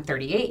 I'm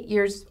 38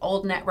 years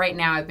old right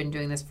now. I've been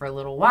doing this for a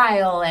little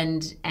while,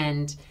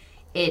 and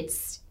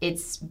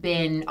it's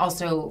been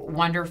also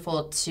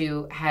wonderful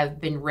to have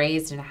been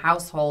raised in a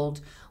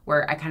household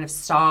where I kind of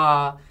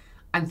saw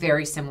I'm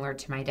very similar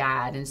to my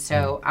dad, and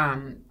so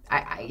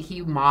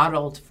he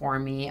modeled for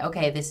me,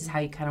 okay, this is how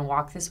you kind of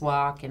walk this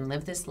walk and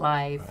live this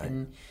life,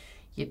 and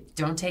you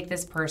don't take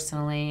this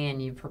personally,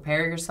 and you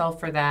prepare yourself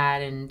for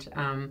that, and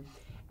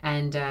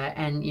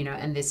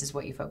this is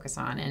what you focus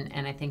on,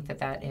 and I think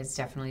that has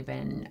definitely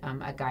been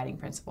a guiding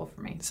principle for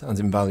me. Sounds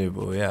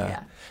invaluable,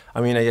 yeah.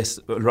 I guess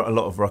a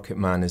lot of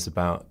ROCKETMAN is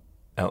about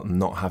Elton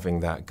not having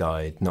that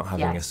guide, not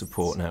having a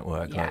support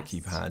network like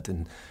you've had,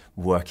 and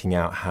working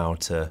out how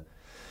to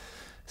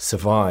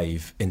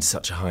survive in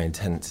such a high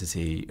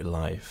intensity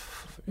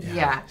life.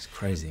 Yeah, it's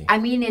crazy.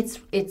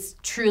 It's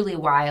truly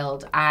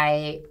wild.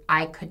 I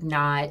could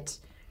not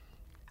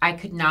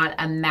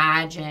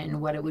imagine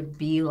what it would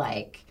be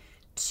like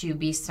to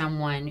be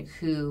someone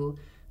who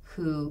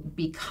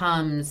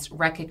becomes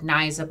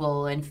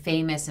recognizable and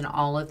famous and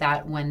all of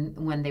that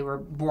when they were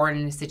born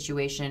in a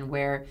situation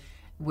where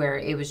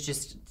it was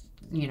just,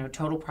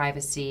 total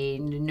privacy,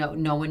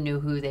 no one knew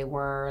who they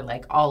were,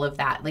 like all of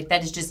that. Like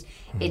that is just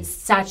it's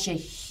such a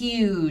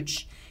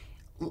huge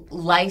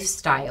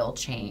lifestyle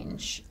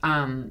change.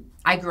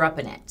 I grew up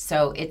in it,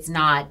 so it's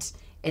not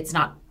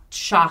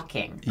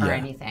shocking or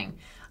anything,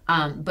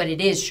 but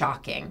it is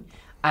shocking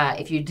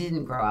if you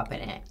didn't grow up in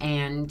it,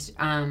 and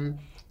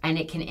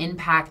it can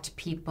impact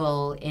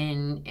people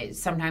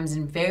sometimes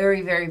in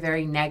very, very,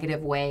 very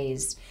negative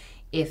ways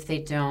if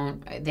they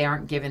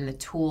aren't given the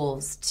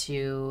tools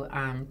to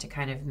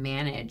kind of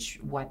manage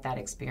what that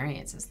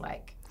experience is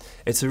like.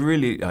 It's a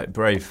really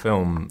brave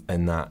film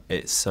in that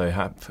it's so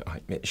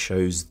it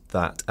shows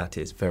that at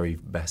its very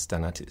best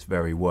and at its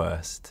very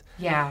worst.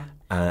 Yeah.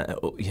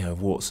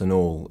 Warts and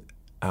all.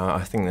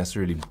 I think that's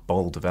really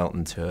bold of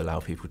Elton to allow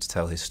people to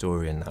tell his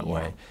story in that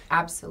way.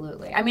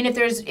 Absolutely.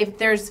 If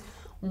there's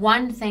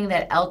one thing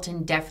that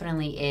Elton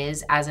definitely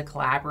is as a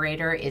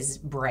collaborator is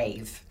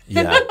brave.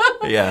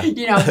 Yeah.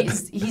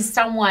 He's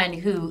someone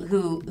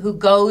who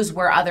goes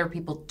where other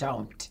people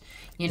don't.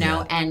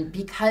 And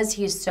because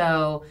he's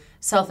so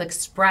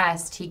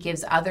self-expressed, he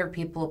gives other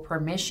people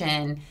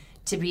permission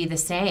to be the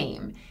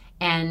same.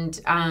 And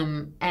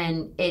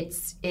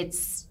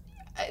it's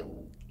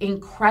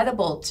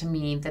incredible to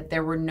me that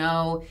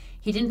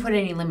he didn't put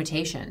any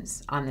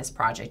limitations on this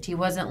project. He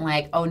wasn't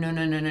like, oh,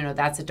 no,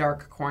 that's a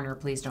dark corner,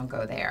 please don't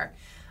go there.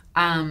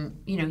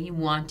 He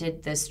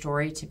wanted this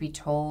story to be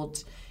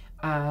told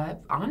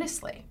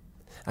honestly.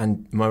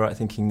 And am I right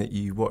thinking that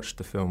you watched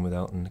the film with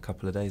Elton a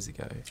couple of days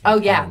ago? Oh,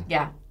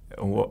 yeah.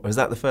 Was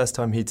that the first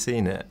time he'd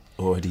seen it?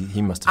 Or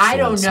he must have I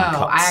don't some know.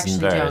 cuts I actually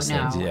and don't various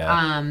know. things,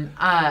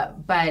 yeah.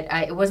 But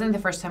it wasn't the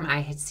first time I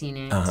had seen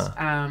it.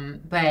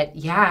 But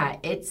yeah,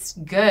 it's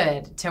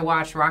good to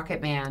watch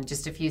ROCKETMAN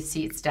just a few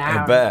seats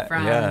down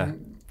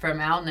from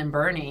Elton and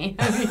Bernie.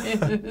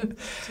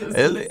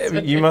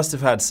 You must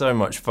have had so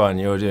much fun.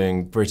 You're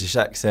doing British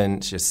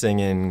accents, you're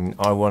singing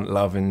I Want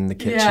Love in the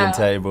Kitchen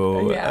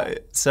Table.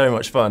 So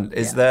much fun.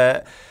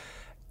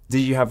 Do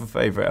you have a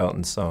favourite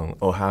Elton song,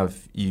 or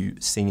have you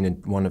seen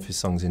one of his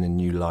songs in a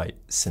new light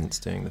since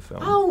doing the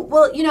film? Oh,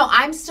 well,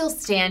 I'm Still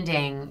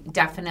Standing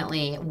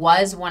definitely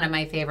was one of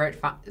my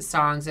favorite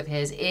songs of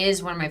his,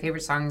 is one of my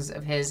favorite songs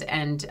of his,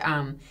 and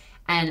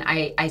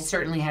I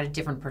certainly had a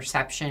different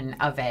perception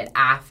of it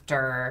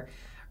after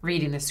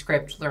reading the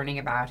script, learning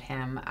about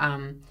him.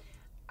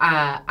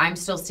 I'm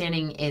Still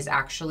Standing is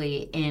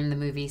actually in the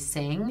movie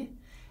Sing,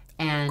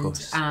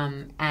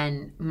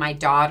 and my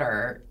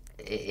daughter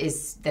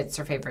that's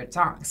her favorite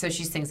song, so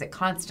she sings it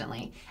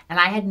constantly, and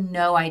I had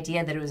no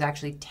idea that it was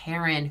actually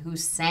Taron who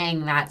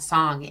sang that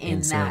song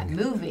in that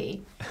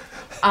movie,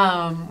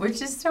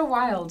 which is so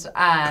wild. So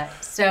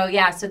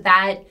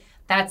that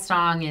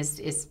song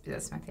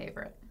that's my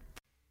favorite.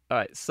 All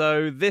right,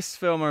 so this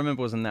film I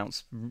remember was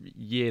announced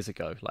years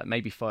ago, like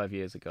maybe 5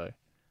 years ago,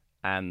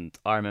 and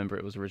I remember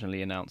it was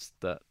originally announced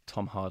that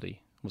Tom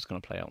Hardy was going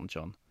to play Elton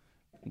John,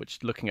 which,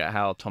 looking at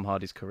how Tom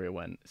Hardy's career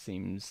went,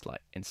 seems like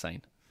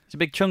insane. He's a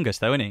big chungus,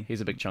 though, isn't he?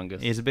 He's a big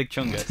chungus. He's a big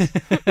chungus.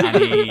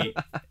 And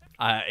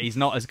he's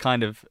not as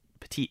kind of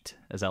petite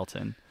as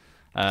Elton.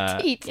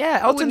 Petite? Yeah,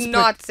 I would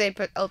not say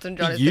Elton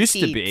John is petite. He used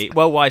to be.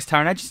 Well, why is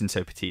Taron Egerton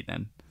so petite,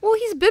 then? Well,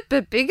 he's a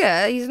bit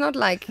bigger. He's not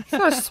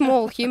a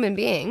small human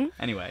being.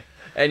 Anyway.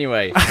 So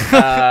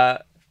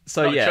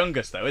yeah.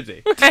 Chungus, though, is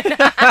he?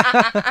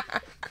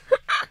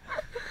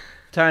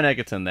 Taron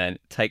Egerton, then,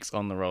 takes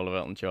on the role of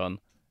Elton John.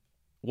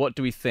 What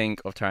do we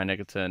think of Taron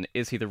Egerton?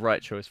 Is he the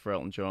right choice for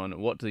Elton John?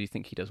 What do you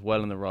think he does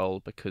well in the role?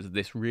 Because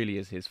this really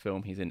is his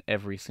film. He's in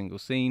every single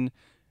scene.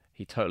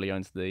 He totally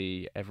owns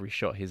every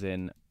shot he's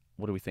in.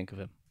 What do we think of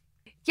him?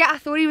 Yeah, I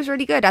thought he was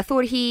really good. I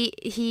thought he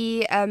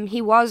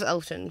was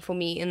Elton for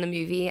me in the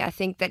movie. I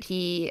think that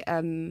he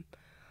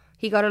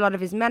got a lot of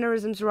his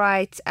mannerisms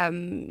right.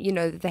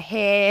 The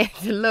hair,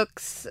 the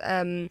looks,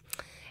 and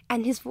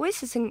his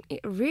voice is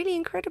really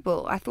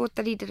incredible. I thought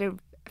that he did a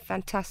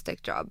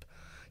fantastic job.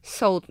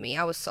 Sold me.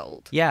 I was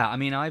sold. Yeah, I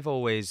mean, I've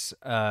always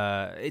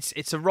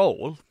it's a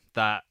role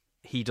that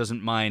he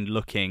doesn't mind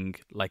looking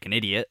like an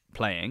idiot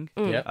playing,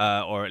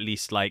 or at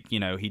least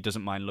he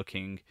doesn't mind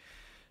looking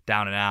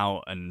down and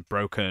out and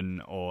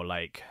broken, or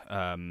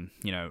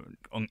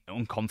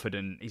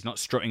unconfident. He's not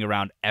strutting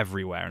around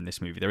everywhere in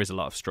this movie. There is a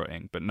lot of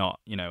strutting, but not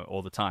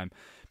all the time.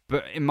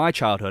 But in my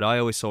childhood, I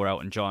always saw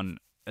Elton John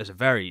as a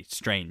very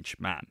strange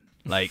man.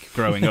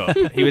 Growing up,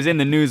 he was in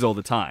the news all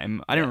the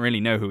time. I didn't really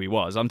know who he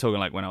was. I'm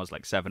talking when I was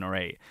 7 or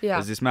 8. Yeah.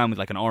 There's this man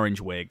with an orange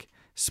wig,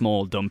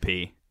 small,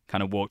 dumpy,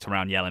 kind of walked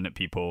around yelling at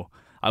people.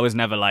 I was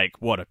never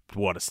what a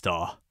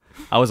star.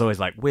 I was always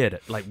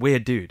weird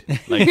dude.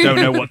 Don't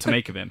know what to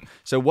make of him.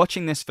 So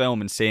watching this film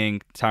and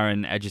seeing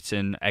Taron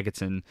Egerton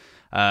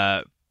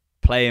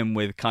play him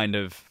with kind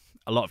of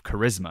a lot of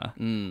charisma,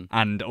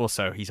 and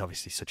also he's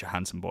obviously such a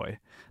handsome boy.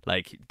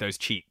 Those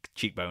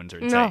cheekbones are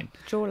insane.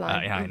 No,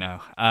 jawline. Yeah, I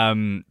know.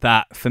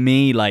 That for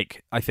me, I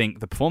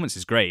think the performance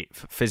is great.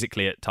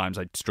 Physically, at times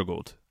I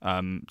struggled.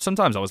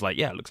 Sometimes I was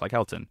it looks like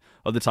Elton.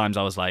 Other times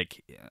I was I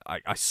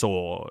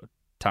saw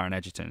Taron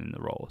Egerton in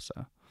the role.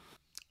 So.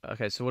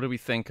 Okay, so what do we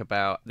think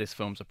about this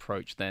film's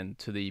approach then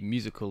to the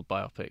musical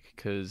biopic?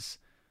 Because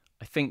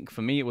I think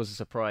for me it was a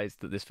surprise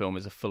that this film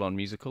is a full-on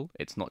musical.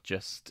 It's not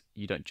just,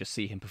 you don't just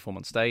see him perform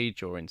on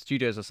stage or in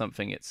studios or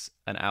something. It's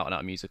an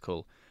out-and-out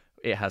musical.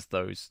 It has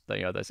those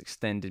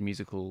extended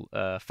musical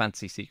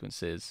fantasy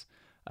sequences.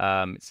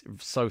 It's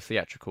so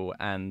theatrical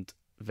and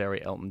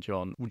very Elton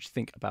John. What do you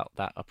think about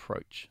that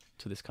approach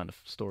to this kind of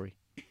story?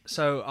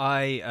 So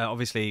I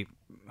obviously,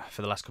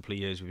 for the last couple of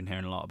years, we've been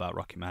hearing a lot about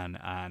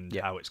ROCKETMAN and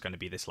how it's going to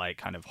be this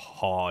kind of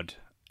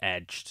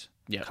hard-edged,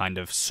 kind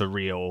of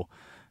surreal,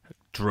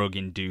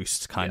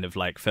 drug-induced kind of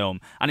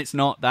film. And it's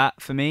not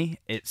that for me.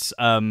 It's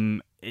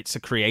a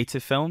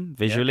creative film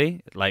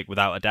visually,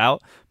 without a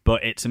doubt,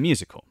 but it's a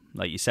musical.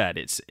 Like you said,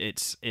 it's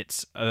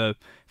a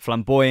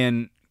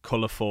flamboyant,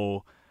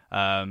 colourful,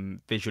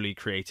 visually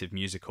creative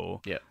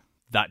musical. Yeah,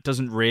 that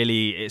doesn't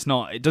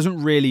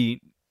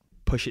really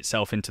push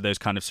itself into those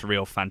kind of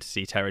surreal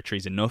fantasy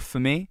territories enough for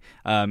me.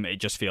 It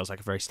just feels like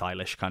a very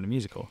stylish kind of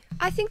musical.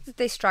 I think that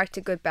they strike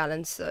a good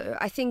balance, though.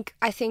 I think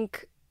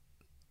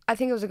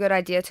it was a good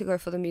idea to go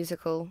for the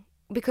musical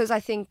because I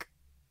think,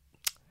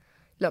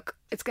 look,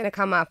 it's going to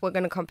come up. We're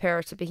going to compare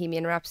it to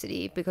Bohemian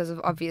Rhapsody because of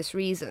obvious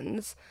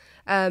reasons.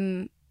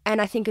 And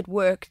I think it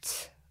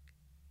worked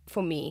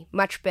for me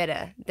much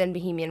better than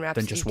Bohemian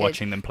Rhapsody Than just did.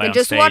 watching them play than on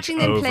just stage watching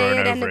them over play and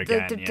it and over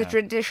again, the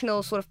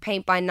traditional sort of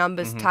paint by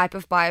numbers type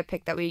of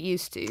biopic that we're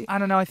used to. I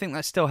don't know. I think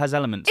that still has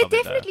elements It of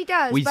it. definitely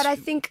does, but I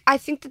think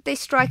that they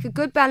strike a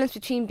good balance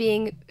between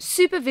being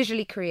super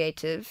visually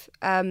creative.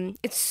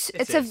 It's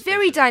a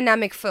very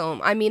dynamic film.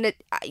 I mean,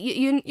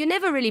 you're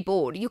never really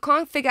bored. You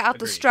can't figure out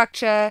the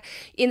structure.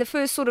 In the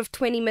first sort of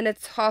 20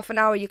 minutes, half an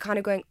hour, you're kind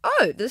of going,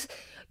 oh, this.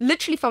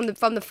 Literally from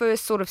the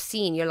first sort of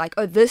scene, you're like,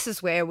 oh, this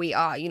is where we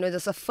are. You know,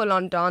 there's a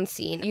full-on dance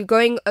scene. You're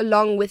going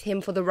along with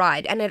him for the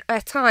ride. And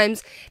at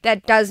times,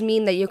 that does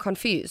mean that you're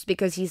confused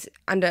because he's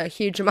under a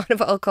huge amount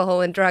of alcohol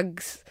and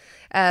drugs.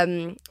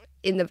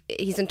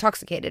 He's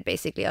intoxicated,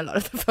 basically, a lot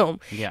of the film.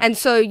 Yeah. And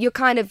so you're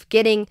kind of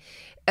getting,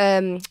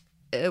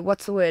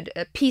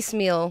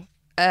 piecemeal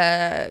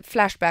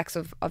flashbacks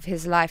of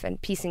his life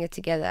and piecing it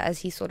together as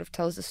he sort of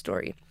tells the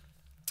story.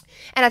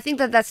 And I think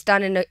that that's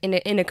done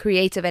in a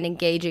creative and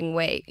engaging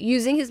way.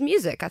 Using his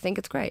music, I think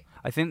it's great.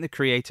 I think the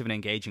creative and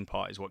engaging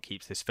part is what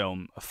keeps this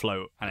film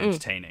afloat and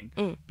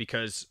entertaining.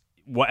 Because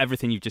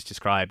everything you've just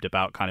described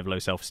about kind of low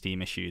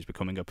self-esteem issues,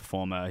 becoming a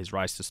performer, his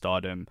rise to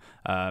stardom,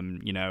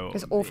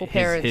 his awful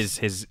parents,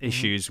 his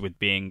issues with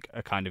being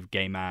a kind of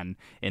gay man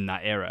in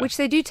that era, which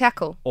they do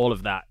tackle. All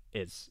of that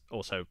is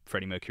also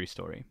Freddie Mercury's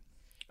story.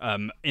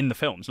 In the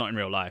films, not in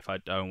real life. I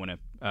don't want to,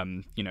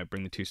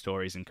 bring the two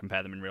stories and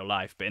compare them in real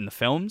life. But in the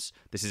films,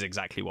 this is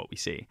exactly what we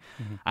see.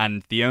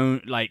 And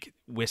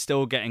we're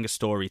still getting a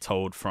story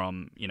told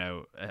from,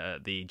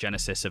 the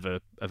genesis of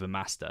a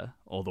master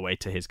all the way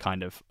to his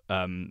kind of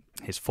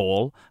his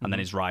fall and then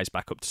his rise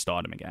back up to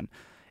stardom again.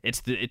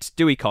 It's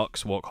Dewey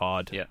Cox, Walk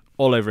Hard,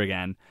 all over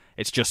again.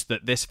 It's just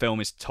that this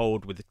film is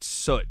told with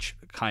such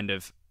kind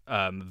of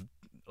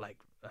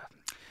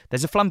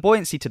there's a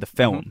flamboyancy to the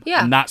film,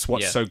 and that's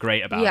what's so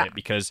great about it,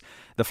 because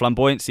the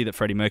flamboyancy that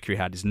Freddie Mercury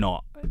had is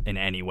not in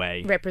any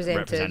way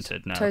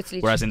represented. No. Totally.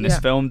 Whereas in this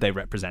film, they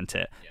represent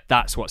it.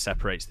 That's what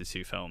separates the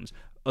two films.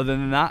 Other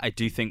than that, I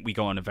do think we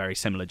go on a very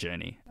similar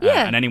journey.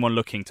 And anyone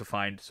looking to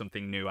find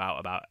something new out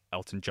about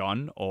Elton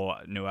John or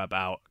new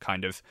about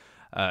kind of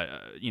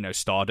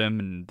stardom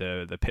and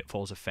the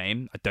pitfalls of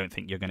fame, I don't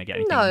think you're going to get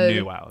anything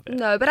new out of it.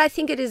 No, but I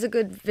think it is a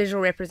good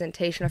visual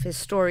representation of his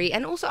story,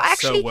 and also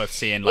actually so worth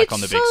seeing on the big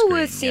screen. It's so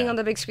worth seeing on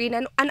the big screen,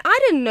 and I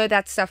didn't know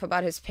that stuff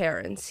about his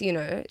parents,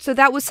 so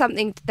that was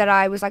something that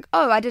I was like,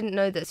 oh, I didn't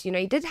know this.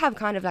 He did have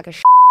kind of like a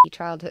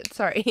childhood.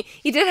 Sorry,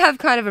 he did have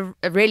kind of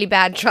a really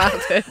bad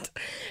childhood.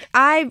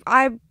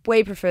 I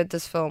way preferred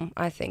this film,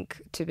 I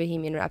think, to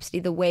Bohemian Rhapsody,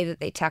 the way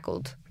that they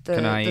tackled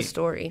the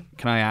story.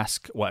 Can I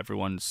ask what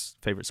everyone's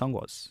favourite song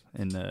was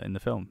in the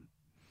film?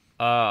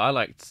 I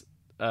liked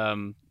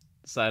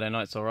Saturday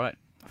Night's Alright.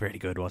 Really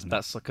good, wasn't it?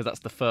 That's because that's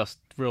the first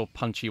real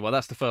punchy one.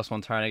 That's the first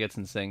one Taron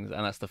Egerton sings,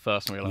 and that's the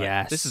first one we're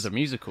like, this is a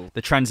musical.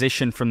 The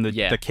transition from the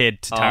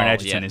kid to Taron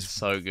Egerton is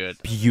so good,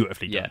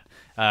 beautifully done.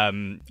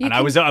 And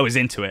I was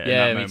into it in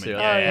that moment. Me too.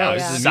 I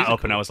was sat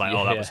up and I was like,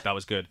 that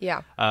was good.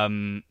 Yeah.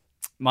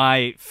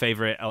 My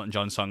favourite Elton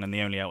John song, and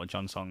the only Elton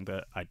John song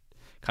that I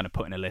kind of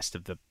put in a list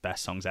of the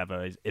best songs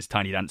ever, is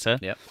Tiny Dancer.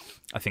 Yep.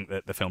 I think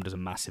that the film does a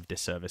massive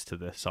disservice to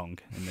the song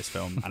in this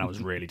film, and I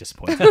was really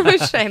disappointed.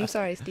 Shame,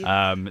 sorry, Steve.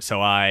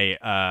 So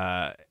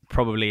I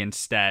probably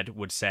instead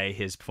would say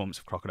his performance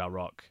of Crocodile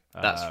Rock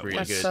that's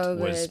really good. So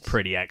was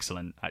pretty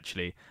excellent,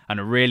 actually, and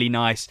a really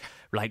nice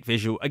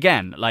visual.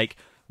 Again,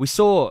 we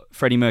saw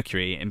Freddie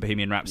Mercury in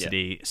Bohemian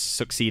Rhapsody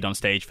succeed on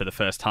stage for the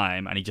first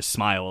time, and he just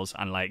smiles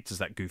and does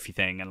that goofy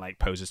thing and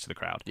poses to the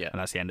crowd. And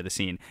that's the end of the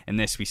scene. In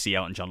this, we see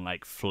Elton John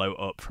float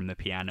up from the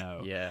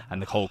piano,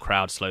 and the whole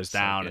crowd slows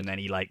down, and then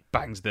he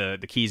bangs the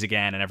keys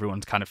again, and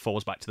everyone kind of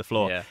falls back to the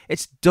floor. Yeah.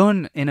 It's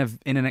done in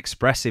an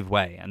expressive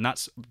way, and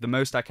that's the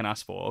most I can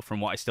ask for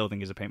from what I still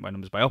think is a paint by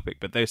numbers biopic.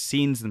 But those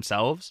scenes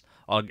themselves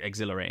are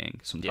exhilarating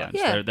sometimes.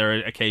 Yeah. There are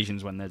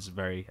occasions when there's a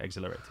very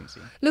exhilarating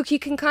scene. Look, you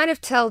can kind of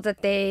tell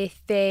that they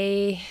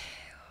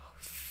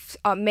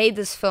made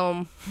this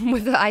film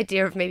with the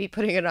idea of maybe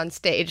putting it on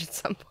stage at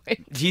some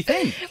point. Do you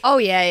think? Oh,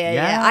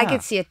 yeah. I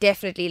could see it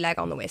definitely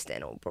on the West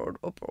End or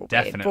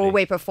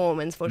Broadway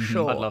performance for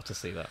sure. I'd love to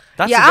see that.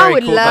 That's a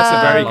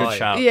very good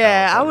shout.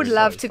 Yeah, I would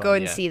love to go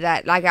and see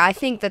that. I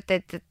think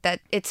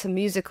that it's a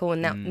musical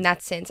in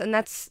that sense, and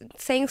that's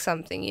saying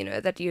something.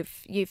 That you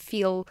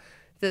feel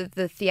the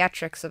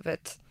theatrics of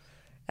it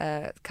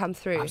come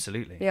through.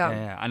 Absolutely.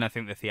 Yeah. And I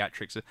think the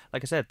theatrics,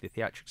 like I said, the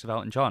theatrics of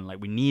Elton John,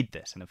 we need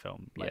this in a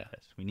film like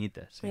this. We need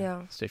this.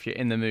 Yeah. So if you're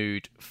in the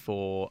mood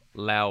for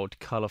loud,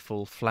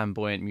 colourful,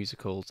 flamboyant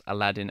musicals,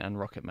 Aladdin and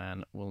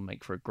Rocketman will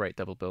make for a great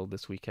double bill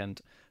this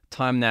weekend.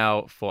 Time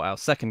now for our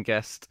second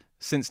guest.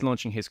 Since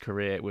launching his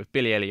career with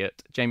Billy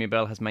Elliot, Jamie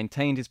Bell has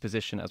maintained his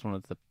position as one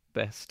of the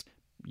best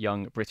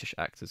young British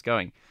actors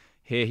going.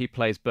 Here he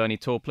plays Bernie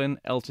Taupin,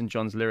 Elton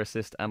John's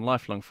lyricist and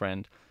lifelong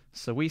friend.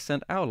 So we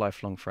sent our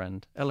lifelong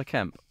friend, Ella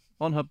Kemp,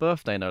 on her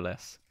birthday no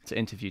less, to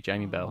interview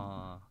Jamie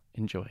Bell.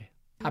 Enjoy.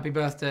 Happy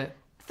birthday.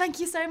 Thank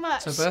you so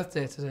much. It's her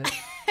birthday today.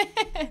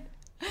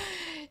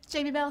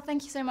 Jamie Bell,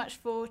 thank you so much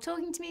for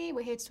talking to me.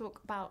 We're here to talk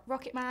about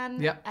Rocketman,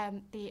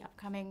 the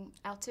upcoming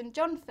Elton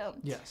John film.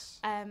 Yes.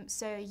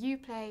 So you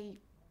play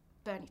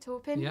Bernie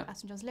Taupin,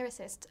 Elton John's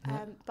lyricist.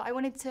 But I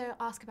wanted to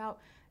ask about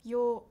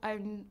your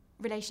own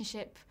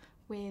relationship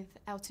with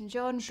Elton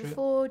John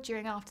before,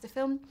 during, after the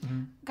film.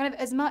 Kind of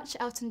as much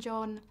Elton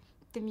John,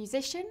 the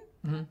musician,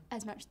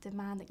 as much the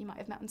man that you might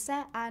have met on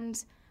set,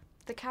 and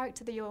the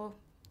character that you're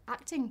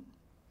acting.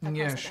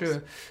 Yeah,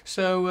 sure.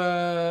 So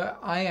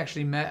I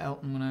actually met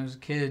Elton when I was a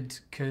kid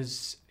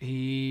because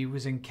he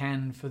was in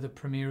Cannes for the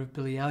premiere of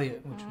Billy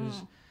Elliot, which was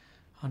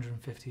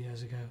 150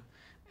 years ago.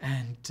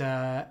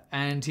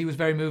 And he was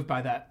very moved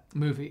by that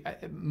movie,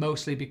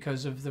 mostly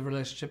because of the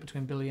relationship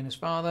between Billy and his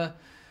father.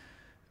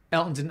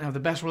 Elton didn't have the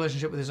best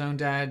relationship with his own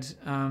dad.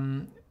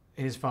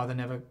 His father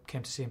never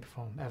came to see him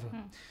perform, ever.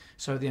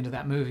 So at the end of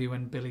that movie,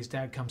 when Billy's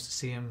dad comes to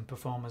see him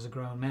perform as a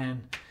grown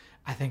man,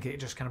 I think it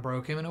just kind of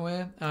broke him in a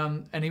way.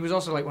 And he was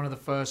also like one of the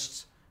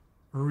first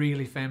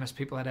really famous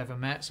people I'd ever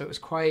met, so it was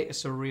quite a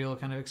surreal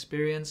kind of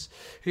experience.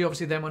 He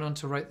obviously then went on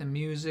to write the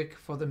music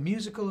for the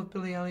musical of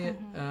Billy Elliot,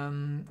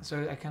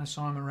 so I kind of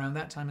saw him around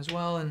that time as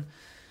well.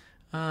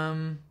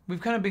 And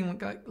we've kind of been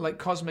like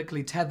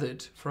cosmically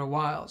tethered for a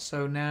while,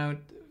 so now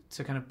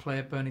to kind of play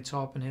Bernie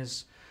Taupin,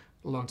 his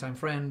longtime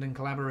friend and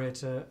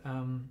collaborator,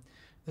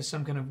 there's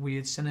some kind of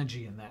weird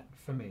synergy in that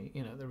for me,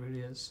 there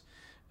really is.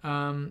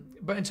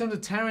 But in terms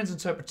of Taron's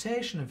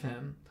interpretation of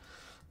him,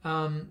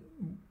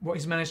 what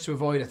he's managed to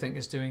avoid, I think,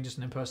 is doing just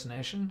an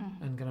impersonation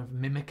and kind of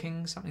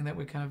mimicking something that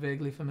we're kind of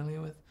vaguely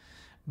familiar with.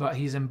 But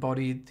he's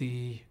embodied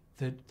the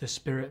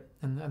spirit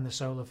and the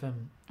soul of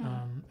him,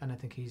 and I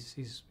think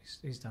he's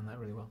done that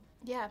really well.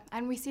 Yeah,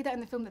 and we see that in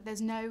the film, that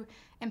there's no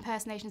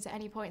impersonations at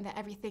any point, that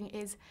everything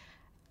is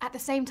at the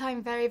same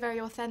time very, very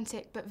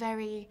authentic, but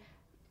very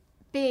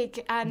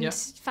big and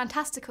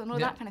fantastical and all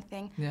that kind of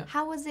thing. Yeah.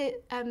 How was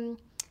it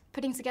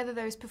putting together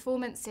those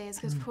performances?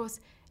 Because of course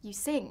you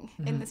sing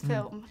in this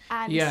film,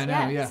 and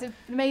it's an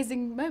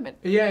amazing moment.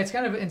 Yeah, it's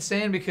kind of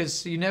insane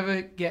because you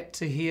never get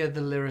to hear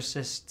the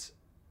lyricist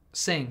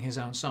sing his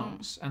own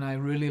songs, and I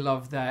really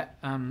love that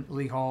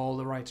Lee Hall,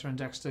 the writer, and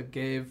Dexter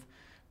gave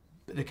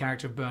the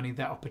character of Bernie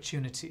that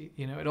opportunity.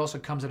 It also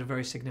comes at a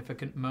very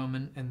significant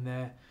moment in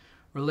their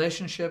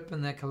relationship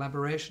and their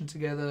collaboration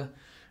together.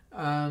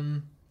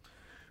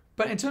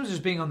 But in terms of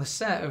just being on the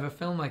set of a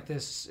film like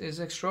this is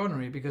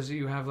extraordinary, because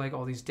you have like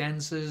all these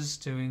dancers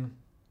doing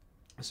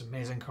this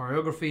amazing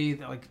choreography,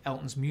 like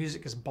Elton's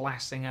music is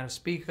blasting out of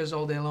speakers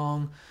all day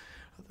long.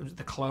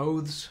 The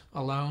clothes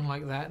alone,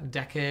 like that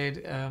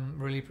decade,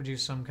 really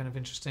produced some kind of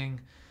interesting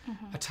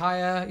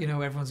attire.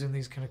 Everyone's in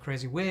these kind of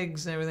crazy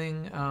wigs and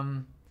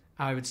everything.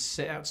 I would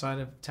sit outside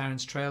of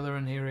Taron's trailer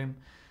and hear him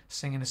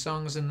singing his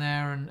songs in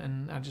there,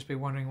 and I'd just be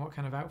wondering what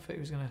kind of outfit he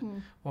was going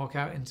to walk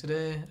out in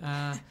today.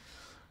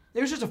 It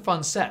was just a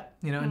fun set,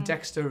 and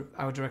Dexter,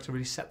 our director,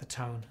 really set the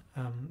tone,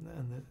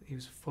 and he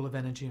was full of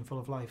energy and full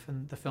of life,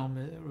 and the film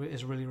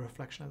is really a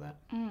reflection of that.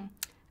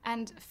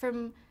 And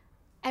from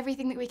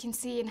everything that we can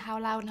see and how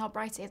loud and how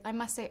bright it is, I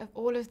must say, of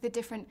all of the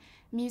different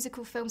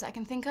musical films I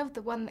can think of,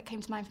 the one that came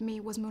to mind for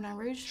me was Moulin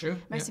Rouge,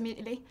 most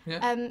immediately.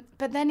 Yeah.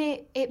 But then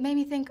it made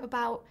me think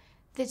about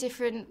the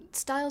different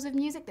styles of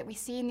music that we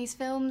see in these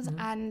films,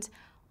 and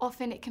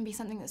often it can be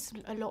something that's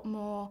a lot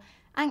more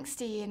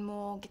angsty and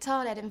more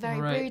guitar-led and very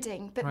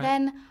brooding. But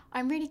then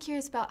I'm really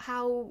curious about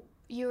how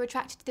you were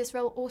attracted to this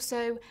role,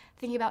 also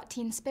thinking about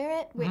Teen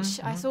Spirit, which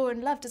I saw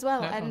and loved as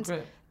well, and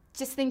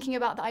just thinking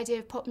about the idea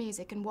of pop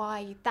music and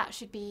why that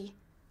should be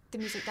the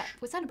music that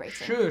we're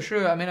celebrating.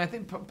 Sure. I mean, I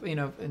think, in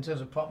terms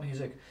of pop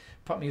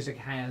music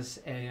has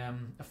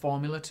a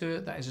formula to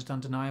it that is just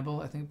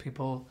undeniable. I think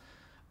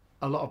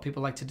a lot of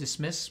people like to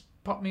dismiss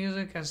pop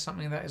music as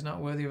something that is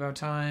not worthy of our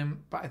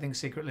time, but I think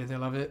secretly they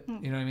love it.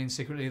 You know what I mean?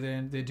 Secretly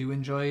they do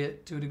enjoy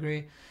it to a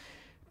degree.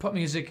 Pop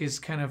music is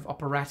kind of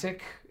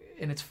operatic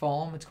in its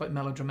form. It's quite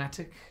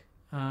melodramatic,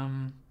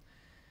 and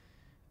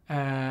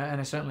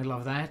I certainly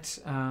love that.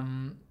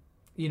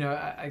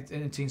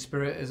 In Teen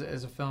Spirit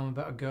is a film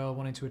about a girl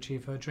wanting to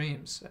achieve her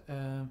dreams,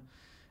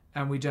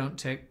 and we don't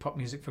take pop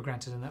music for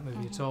granted in that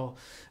movie at all.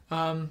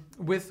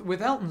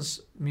 With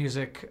Elton's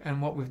music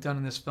and what we've done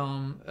in this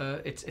film,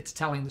 it's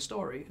telling the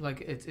story.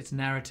 Like it's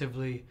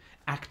narratively,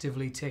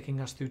 actively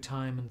taking us through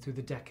time and through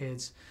the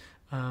decades,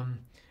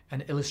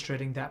 and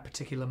illustrating that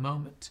particular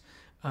moment.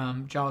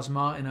 Giles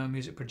Martin, our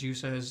music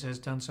producer, has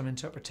done some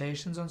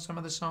interpretations on some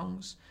of the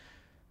songs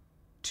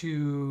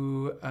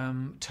to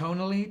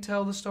tonally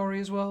tell the story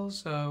as well.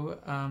 So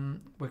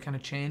we're kind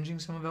of changing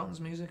some of Elton's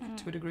music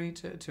to a degree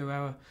to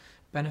our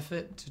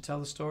benefit to tell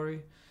the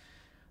story.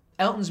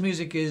 Elton's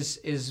music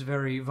is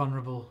very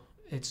vulnerable.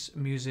 It's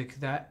music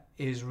that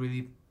is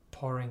really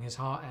pouring his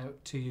heart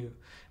out to you,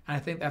 and I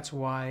think that's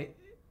why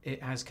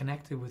it has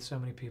connected with so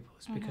many people.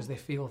 It's because they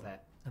feel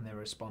that and they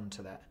respond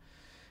to that,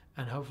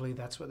 and hopefully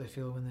that's what they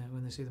feel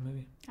when they see the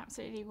movie.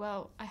 Absolutely.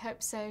 Well, I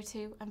hope so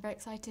too. I'm very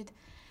excited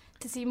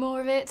to see more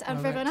of it and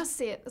for everyone else to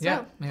see it as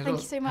well. Thank you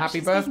so much.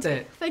 Happy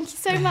birthday. Thank you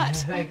so much.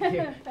 Thank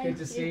you. Good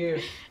to see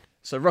you.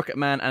 So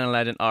Rocketman and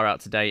Aladdin are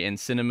out today in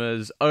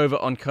cinemas. Over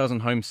on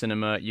Cousin Home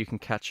Cinema, you can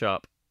catch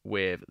up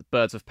with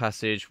Birds of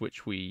Passage,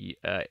 which we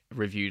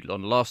reviewed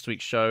on last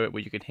week's show,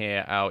 where you can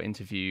hear our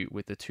interview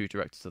with the two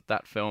directors of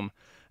that film.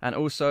 And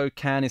also,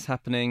 Cannes is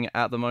happening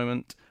at the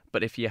moment,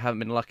 but if you haven't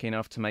been lucky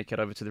enough to make it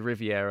over to the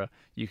Riviera,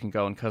 you can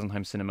go on Cousin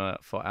Home Cinema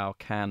for our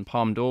Cannes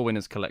Palme d'Or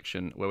Winners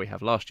collection, where we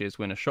have last year's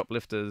winner,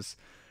 Shoplifters,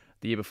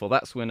 the year before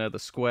that's winner, The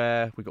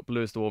Square, we've got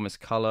Blue is the Warmest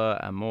Colour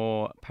and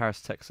more,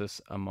 Paris, Texas,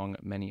 among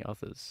many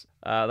others.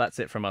 That's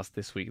it from us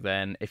this week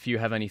then. If you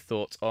have any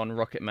thoughts on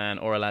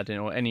Rocketman or Aladdin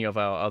or any of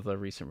our other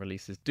recent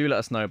releases, do let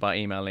us know by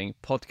emailing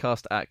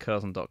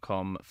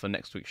podcast@curzon.com for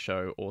next week's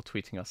show or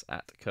tweeting us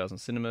at Curzon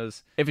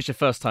Cinemas. If it's your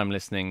first time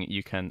listening,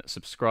 you can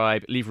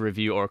subscribe, leave a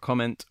review or a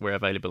comment. We're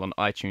available on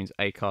iTunes,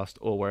 Acast,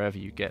 or wherever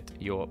you get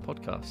your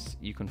podcasts.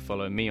 You can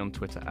follow me on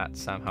Twitter at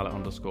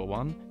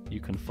 @SamHallett_1. You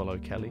can follow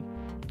Kelly.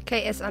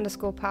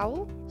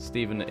 KS_Powell.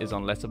 Stephen is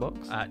on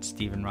Letterboxd At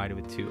Stephen Ryder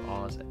with 2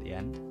 R's at the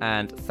end.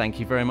 And thank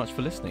you very much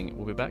for listening.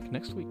 We'll be back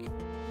next week.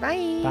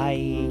 Bye.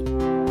 Bye.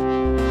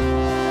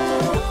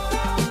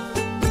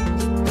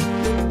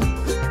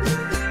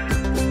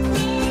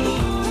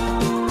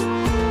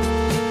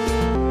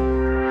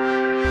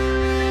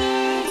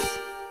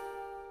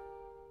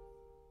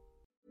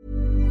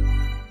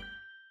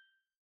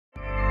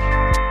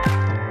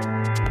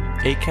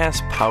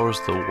 Acast powers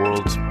the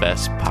world's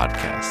best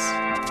podcasts.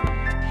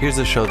 Here's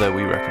a show that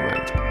we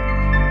recommend.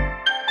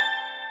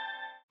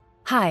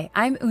 Hi,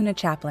 I'm Una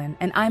Chaplin,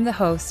 and I'm the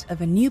host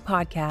of a new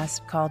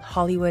podcast called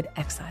Hollywood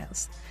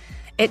Exiles.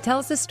 It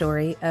tells the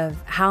story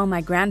of how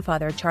my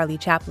grandfather, Charlie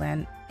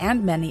Chaplin,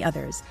 and many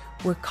others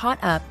were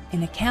caught up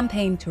in a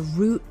campaign to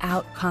root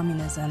out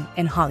communism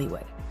in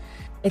Hollywood.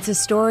 It's a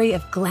story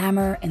of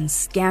glamour and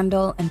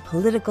scandal and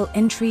political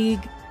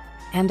intrigue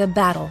and a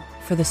battle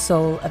for the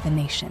soul of a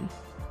nation.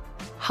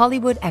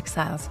 Hollywood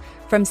Exiles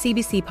from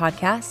CBC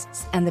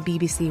Podcasts and the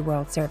BBC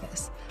World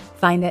Service.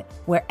 Find it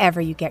wherever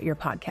you get your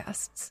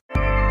podcasts.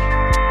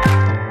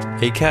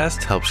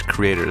 Acast helps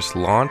creators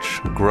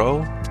launch,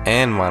 grow,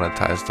 and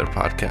monetize their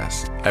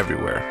podcasts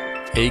everywhere.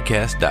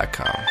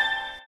 Acast.com.